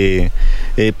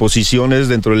posiciones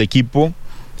dentro del equipo.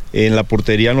 En la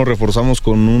portería nos reforzamos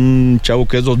con un chavo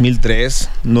que es 2003,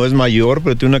 no es mayor,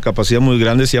 pero tiene una capacidad muy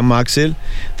grande, se llama Axel,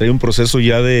 trae un proceso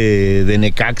ya de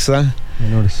Necaxa.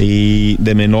 Y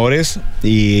de menores,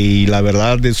 y la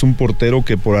verdad es un portero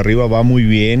que por arriba va muy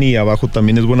bien y abajo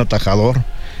también es buen atajador.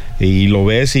 y lo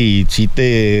ves y sí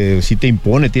te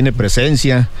impone, tiene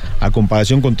presencia, a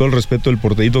comparación con todo el respeto del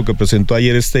porterito que presentó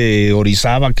ayer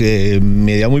Orizaba, que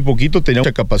medía muy poquito, tenía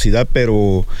mucha capacidad,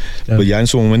 pero pues ya en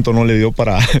su momento no le dio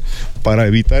para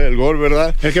evitar el gol,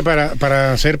 ¿verdad? Es que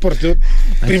para ser portero,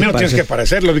 primero tienes que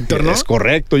parecerlo, Víctor, ¿no? Es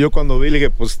correcto, yo cuando vi le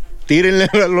dije, pues tírenle,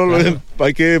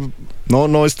 hay que,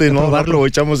 no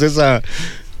aprovechamos esa...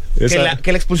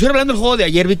 Que la expulsión, hablando del juego de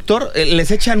ayer, Víctor, les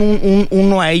echan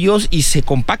uno a ellos y se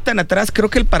compactan atrás. Creo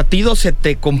que el partido se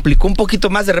te complicó un poquito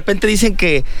más. De repente dicen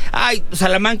que,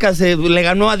 Salamanca le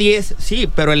ganó a 10. Sí,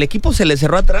 pero el equipo se le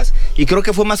cerró atrás y creo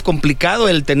que fue más complicado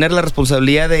el tener la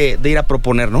responsabilidad de ir a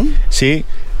proponer, ¿no? Sí.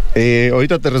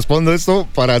 Ahorita te respondo esto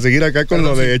para seguir acá con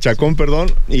lo de Chacón,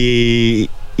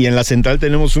 y en la central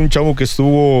tenemos un chavo que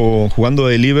estuvo jugando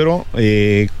de líbero,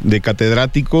 de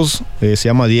catedráticos, se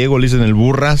llama Diego, le dicen el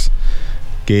Burras,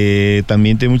 que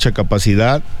también tiene mucha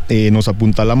capacidad. Nos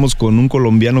apuntalamos con un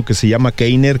colombiano que se llama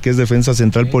Keiner, que es defensa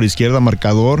central por izquierda,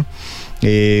 marcador.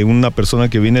 Una persona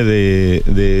que viene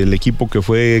del equipo que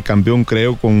fue campeón,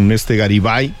 creo, con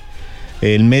Garibay.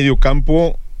 El medio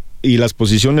campo y las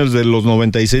posiciones de los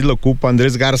 96 lo ocupa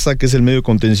Andrés Garza, que es el medio de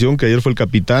contención, que ayer fue el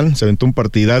capitán, se aventó un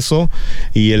partidazo,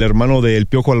 y el hermano del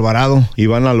Piojo Alvarado,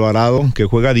 Iván Alvarado, que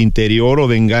juega de interior o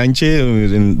de enganche,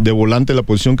 de volante, la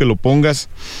posición que lo pongas.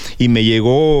 Y me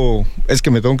llegó, es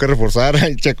que me tengo que reforzar,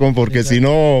 Chacón, porque si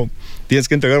no tienes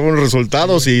que entregar buenos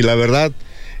resultados, y la verdad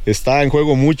está en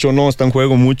juego mucho,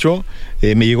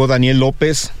 me llegó Daniel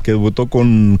López, que debutó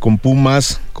con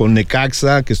Pumas, con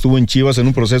Necaxa, que estuvo en Chivas en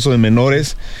un proceso de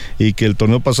menores, y que el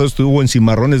torneo pasado estuvo en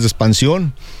Cimarrones de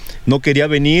expansión. No quería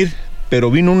venir, pero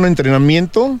vino un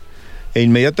entrenamiento e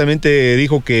inmediatamente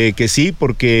dijo que sí,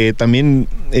 porque también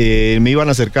me iban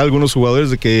a acercar algunos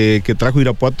jugadores que trajo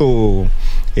Irapuato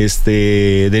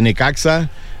de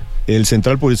Necaxa. El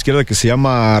central por izquierda, que se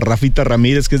llama Rafita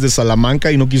Ramírez, que es de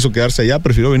Salamanca, y no quiso quedarse allá,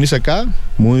 prefirió venirse acá,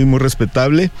 muy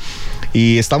respetable.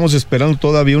 Y estamos esperando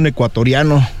todavía un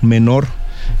ecuatoriano menor,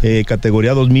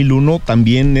 categoría 2001,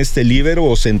 también líbero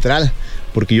o central,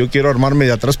 porque yo quiero armarme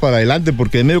de atrás para adelante,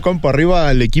 porque de medio campo arriba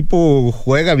el equipo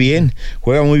juega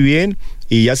muy bien,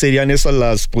 y ya serían esas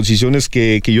las posiciones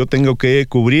que yo tengo que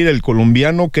cubrir. El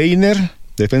colombiano Keiner,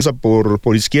 defensa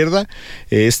por izquierda,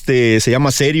 se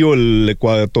llama Serio, el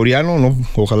ecuatoriano, ¿no?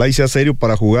 Ojalá y sea serio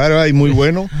para jugar, y muy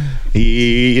bueno,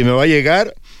 y me va a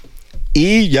llegar.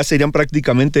 Y ya serían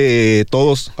prácticamente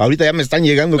todos. Ahorita ya me están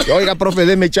llegando, oiga, profe,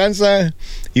 deme chance.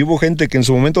 Y hubo gente que en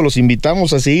su momento los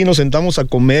invitamos así, nos sentamos a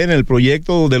comer en el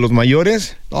proyecto de los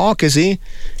mayores. No, que sí,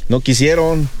 no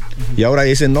quisieron. Y ahora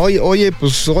dicen, oye,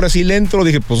 pues ahora sí le entro.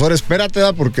 Dije, pues ahora espérate,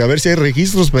 porque a ver si hay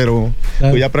registros, pero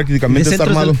claro, pues ya prácticamente está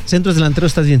armado. ¿Centros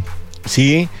delanteros estás bien?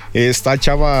 Sí, está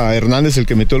Chava Hernández, el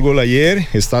que metió el gol ayer,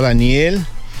 está Daniel.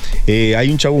 Hay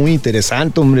un chavo muy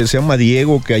interesante, hombre, se llama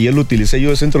Diego, que ayer lo utilicé yo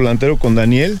de centro delantero con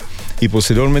Daniel, y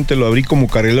posteriormente lo abrí como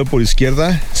carrilero por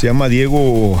izquierda. Se llama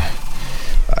Diego,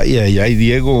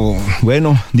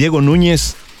 Diego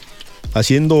Núñez,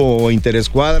 haciendo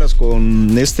interescuadras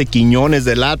con Quiñones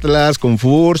del Atlas, con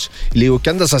Furch. Y le digo, ¿qué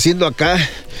andas haciendo acá?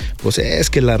 Pues es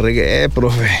que la regué,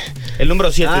 profe. El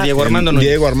número 7, Diego Armando Núñez.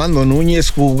 Diego Armando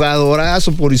Núñez,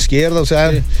 jugadorazo por izquierda, o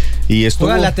sea, sí. Y estuvo...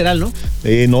 Juega lateral, ¿no?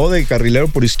 No, de carrilero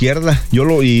por izquierda.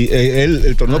 Él,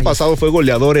 el torneo pasado fue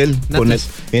goleador,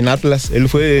 en Atlas. Él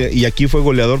fue, y aquí fue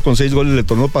goleador con 6 goles el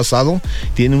torneo pasado.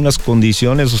 Tiene unas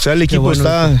condiciones, o sea, el equipo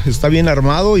está bien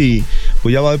armado, y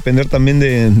pues ya va a depender también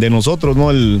de nosotros,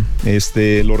 ¿no?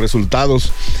 Los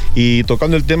resultados. Y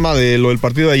tocando el tema de lo del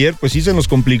partido de ayer, pues sí se nos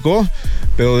complicó,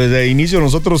 pero desde el inicio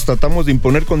nosotros tratamos de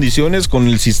imponer condiciones con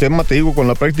el sistema, te digo, con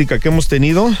la práctica que hemos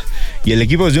tenido, y el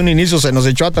equipo desde un inicio se nos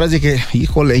echó atrás. Dije,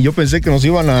 híjole, yo pensé que nos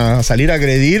iban a salir a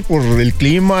agredir por el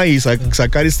clima y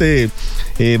sacar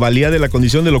valía de la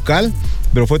condición de local,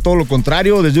 pero fue todo lo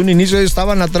contrario. Desde un inicio ellos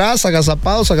estaban atrás,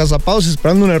 agazapados,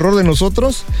 esperando un error de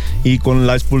nosotros, y con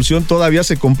la expulsión todavía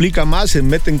se complica más, se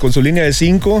meten con su línea de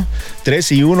 5,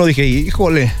 3 y 1, dije,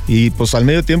 híjole, y pues al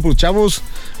medio tiempo, chavos,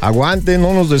 aguanten,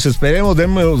 no nos desesperemos,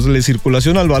 démosle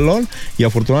circulación al balón, y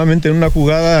afortunadamente en una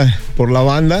jugada por la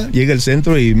banda, llega el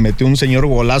centro y metió un señor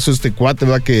golazo cuate,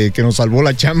 ¿verdad? Que nos salvó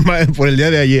la chamba por el día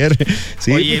de ayer.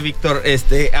 ¿Sí? Oye, Víctor,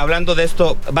 hablando de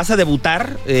esto, ¿vas a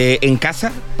debutar en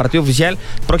casa, partido oficial?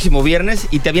 próximo viernes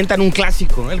y te avientan un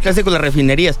clásico, ¿no? El clásico de las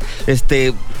refinerías.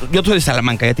 Yo soy de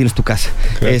Salamanca, ya tienes tu casa.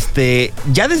 Okay.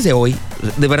 Ya desde hoy,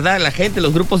 de verdad, la gente,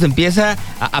 los grupos empieza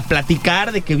a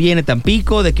platicar de que viene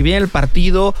Tampico, de que viene el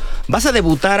partido. Vas a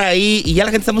debutar ahí y ya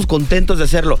la gente estamos contentos de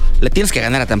hacerlo. Le tienes que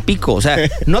ganar a Tampico. O sea,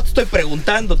 no te estoy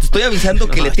preguntando, te estoy avisando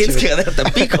que le tienes que ganar a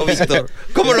Tampico, Víctor.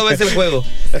 ¿Cómo lo ves el juego?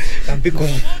 Tampico,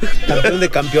 campeón de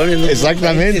campeones, ¿no?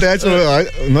 Exactamente, eso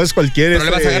no es cualquier. ¿Pero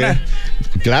le vas a ganar?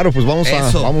 Claro, pues vamos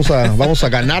a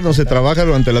ganar. No se trabaja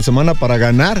durante la semana para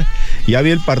ganar. Ya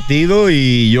vi el partido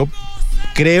y yo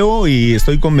creo y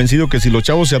estoy convencido que si los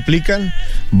chavos se aplican,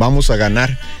 vamos a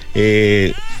ganar.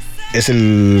 Es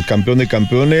el campeón de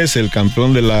campeones, el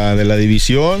campeón de la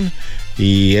división.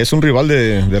 Y es un rival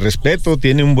de respeto,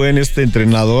 tiene un buen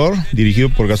entrenador, dirigido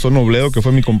por Gastón Obledo, que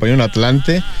fue mi compañero en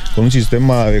Atlante, con un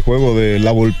sistema de juego de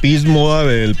la volpismo,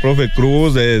 del profe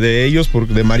Cruz, de ellos,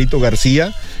 de Marito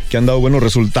García, que han dado buenos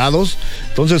resultados.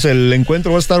 Entonces el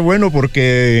encuentro va a estar bueno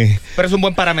porque... Pero es un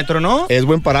buen parámetro, ¿no? Es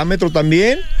buen parámetro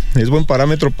también, es buen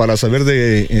parámetro para saber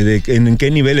en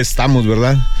qué nivel estamos,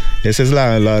 ¿verdad? Esa es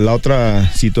la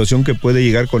otra situación que puede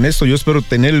llegar con esto. Yo espero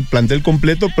tener el plantel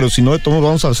completo, pero si no, de todos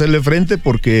vamos a hacerle frente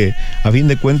porque a fin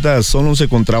de cuentas son 11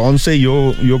 contra 11 y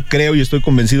yo creo y estoy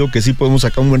convencido que sí podemos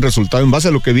sacar un buen resultado en base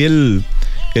a lo que vi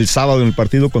el sábado en el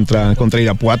partido contra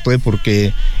Irapuato,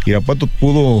 porque Irapuato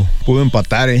pudo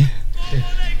empatar,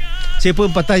 Sí, pudo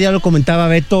empatar, ya lo comentaba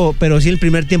Beto, pero sí el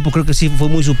primer tiempo creo que sí fue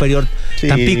muy superior. Sí,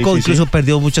 Tampico incluso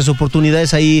perdió muchas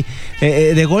oportunidades ahí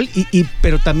de gol,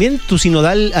 pero también tu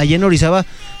sinodal allá en Orizaba,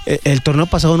 el torneo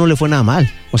pasado no le fue nada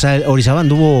mal. O sea, Orizaba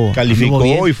calificó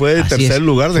bien. Y fue de tercer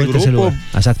lugar del grupo.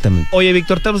 Exactamente. Oye,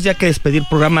 Víctor, tenemos ya que despedir el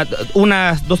programa.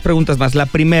 Dos preguntas más. La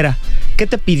primera, ¿qué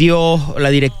te pidió la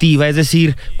directiva? Es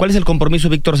decir, ¿cuál es el compromiso,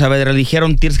 Víctor Saavedra? Le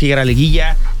dijeron, tienes que llegar a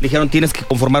liguilla, le dijeron, tienes que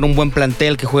conformar un buen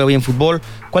plantel que juega bien fútbol.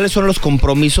 ¿Cuáles son los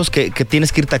compromisos que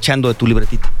tienes que ir tachando de tu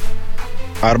libretita?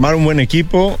 Armar un buen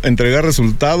equipo, entregar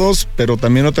resultados, pero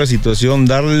también otra situación,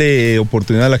 darle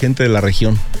oportunidad a la gente de la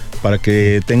región para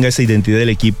que tenga esa identidad del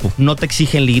equipo. No te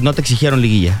exigieron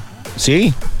liguilla.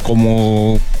 Sí,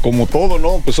 como todo,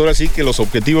 ¿no? Pues ahora sí que los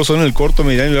objetivos son el corto,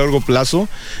 mediano y largo plazo,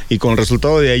 y con el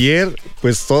resultado de ayer,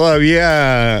 pues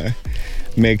todavía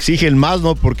me exigen más,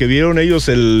 ¿no? Porque vieron ellos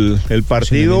el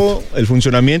partido, el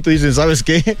funcionamiento, y dicen, ¿sabes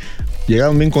qué?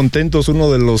 Llegaron bien contentos,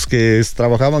 uno de los que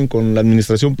trabajaban con la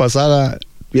administración pasada,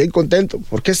 bien contento.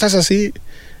 ¿Por qué estás así?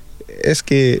 Es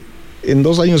que en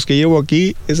 2 años que llevo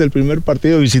aquí, es el primer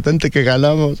partido visitante que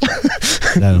ganamos.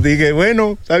 Claro. Dije,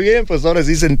 bueno, está bien, pues ahora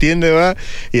sí se entiende, ¿va?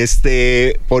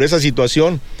 Por esa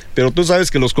situación. Pero tú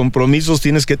sabes que los compromisos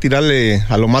tienes que tirarle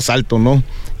a lo más alto, ¿no?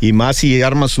 Y más si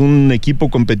armas un equipo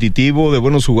competitivo, de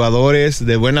buenos jugadores,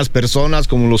 de buenas personas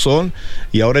como lo son,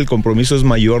 y ahora el compromiso es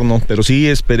mayor, ¿no? Pero sí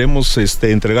esperemos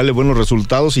entregarle buenos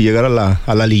resultados y llegar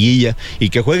a la liguilla. Y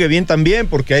que juegue bien también,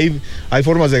 porque hay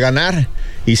formas de ganar.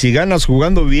 Y si ganas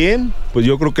jugando bien, pues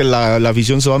yo creo que la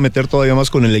afición se va a meter todavía más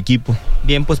con el equipo.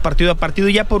 Bien, pues partido a partido.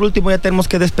 Y ya por último, ya tenemos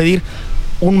que despedir.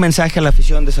 Un mensaje a la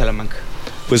afición de Salamanca.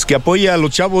 Pues que apoye a los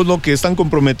chavos, ¿no? Que están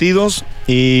comprometidos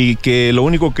y que lo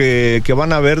único que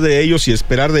van a ver de ellos y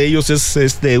esperar de ellos es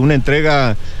una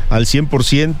entrega al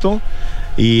 100%.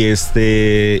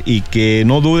 Y que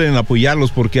no duden en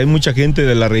apoyarlos, porque hay mucha gente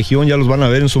de la región, ya los van a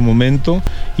ver en su momento,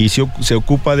 y se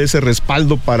ocupa de ese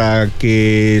respaldo para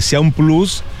que sea un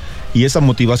plus y esa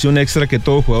motivación extra que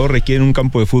todo jugador requiere en un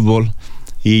campo de fútbol.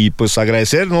 Y pues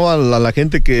agradecer, ¿no? a la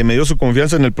gente que me dio su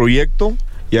confianza en el proyecto,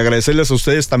 y agradecerles a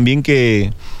ustedes también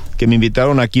que me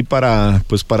invitaron aquí para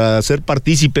ser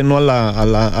partícipe, ¿no? a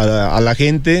la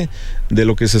gente de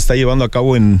lo que se está llevando a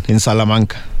cabo en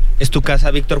Salamanca. Es tu casa,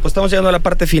 Víctor. Pues estamos llegando a la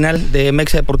parte final de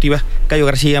Mexa Deportiva. Cayo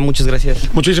García, muchas gracias.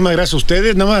 Muchísimas gracias a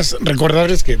ustedes. Nada más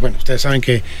recordarles que, bueno, ustedes saben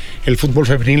que el fútbol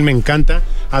femenil me encanta.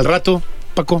 Al rato,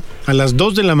 Paco, a las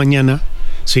 2 de la mañana,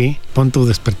 sí, pon tu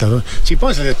despertador. Si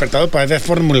pones el despertador para ver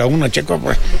Fórmula 1, Checo,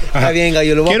 pues. Está bien,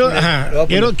 Gallo, lo voy a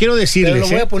poner. Quiero decirles. Pero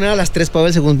lo voy a poner a las 3 para ver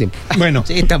el segundo tiempo. Bueno.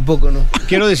 Sí, tampoco, ¿no?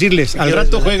 Quiero decirles, al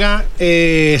rato juega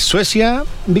Suecia,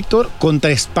 Víctor,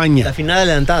 contra España. La final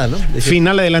adelantada, ¿no?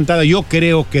 Final adelantada. Yo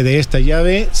creo que de esta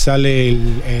llave sale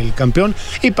el campeón.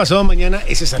 Y pasado mañana,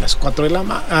 ese es a las 4 de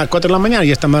la mañana,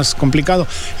 ya está más complicado.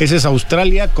 Ese es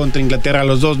Australia contra Inglaterra,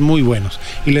 los dos muy buenos.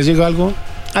 Y les digo algo,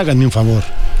 háganme un favor,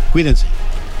 cuídense.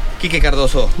 Quique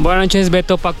Cardoso. Buenas noches,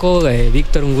 Beto, Paco,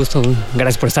 Víctor, un gusto,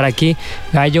 gracias por estar aquí,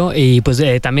 Gallo. Y pues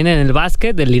también en el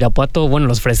básquet del Irapuato, bueno,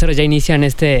 los freseros ya inician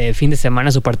este fin de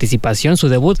semana su participación, su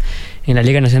debut en la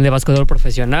Liga Nacional de Básquetbol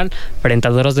Profesional frente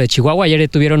a Doros de Chihuahua. Ayer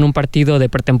tuvieron un partido de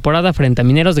pretemporada frente a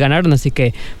Mineros, ganaron, así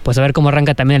que pues a ver cómo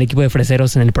arranca también el equipo de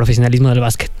freseros en el profesionalismo del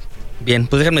básquet. Bien,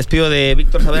 pues déjenme despido de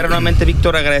Víctor Saavedra. Nuevamente,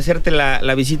 Víctor, agradecerte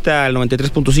la visita al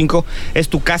 93.5. Es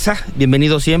tu casa,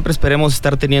 bienvenido siempre. Esperemos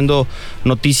estar teniendo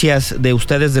noticias de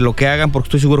ustedes, de lo que hagan, porque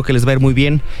estoy seguro que les va a ir muy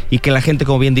bien y que la gente,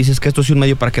 como bien dices, que esto sea un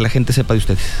medio para que la gente sepa de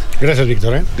ustedes. Gracias,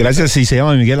 Víctor. Gracias, y se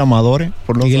llama Miguel Amador,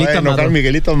 por no Miguelito enojar, Amador.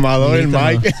 Miguelito Amador, el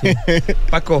Mike. Sí.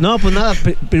 Paco. No, pues nada,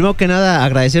 primero que nada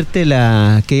agradecerte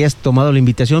que hayas tomado la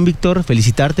invitación, Víctor,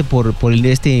 felicitarte por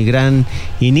este gran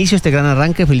inicio, este gran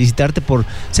arranque, felicitarte por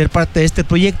ser parte de este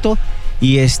proyecto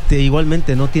y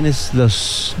igualmente no tienes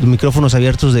los micrófonos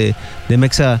abiertos de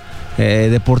Mexa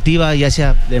Deportiva, ya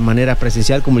sea de manera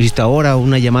presencial como hiciste ahora,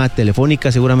 una llamada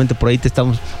telefónica, seguramente por ahí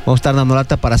vamos a estar dando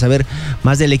lata para saber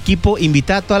más del equipo,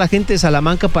 invitar a toda la gente de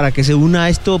Salamanca para que se una a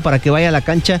esto, para que vaya a la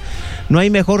cancha. No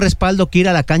hay mejor respaldo que ir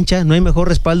a la cancha, no hay mejor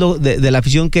respaldo de la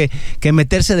afición que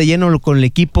meterse de lleno con el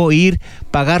equipo, ir,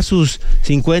 pagar sus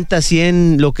 50,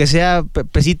 100, lo que sea,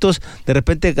 pesitos. De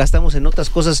repente gastamos en otras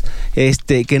cosas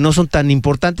que no son tan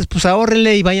importantes, pues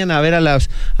ahórrenle y vayan a ver a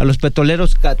los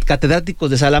petroleros catedráticos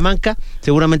de Salamanca.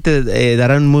 Seguramente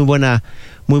darán muy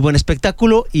buen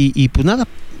espectáculo y pues nada,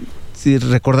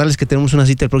 recordarles que tenemos una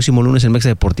cita el próximo lunes en Mexa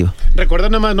Deportiva. Recordar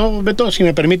nada más, ¿no, Beto? Si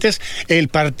me permites, el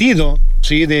partido,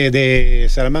 sí, de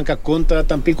Salamanca contra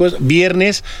Tampico es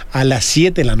viernes a las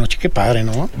 7 de la noche. Qué padre,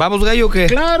 ¿no? Vamos, Gallo, que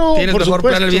claro, tienes por mejor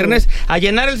supuesto. plan el viernes. A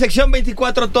llenar el sección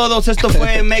 24 todos. Esto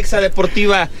fue Mexa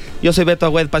Deportiva. Yo soy Beto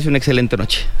Agüed. Pase una excelente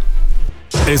noche.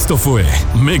 Esto fue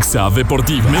Mexa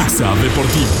Deportiva. Mexa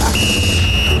Deportiva.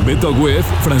 Beto Agüed,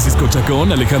 Francisco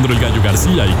Chacón, Alejandro El Gallo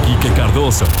García y Quique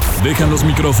Cardoso dejan los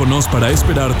micrófonos para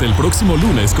esperarte el próximo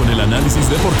lunes con el análisis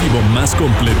deportivo más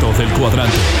completo del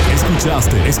cuadrante.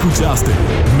 Escuchaste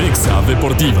Mexa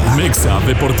Deportiva. Mexa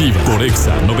Deportiva por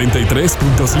Exa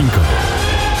 93.5.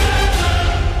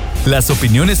 Las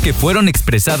opiniones que fueron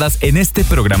expresadas en este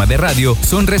programa de radio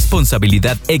son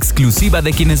responsabilidad exclusiva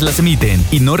de quienes las emiten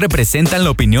y no representan la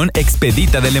opinión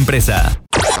expedita de la empresa.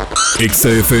 Exa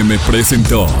FM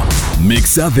presentó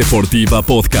Mexa Deportiva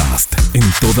Podcast. En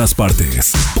todas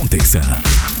partes. Ponte Exa.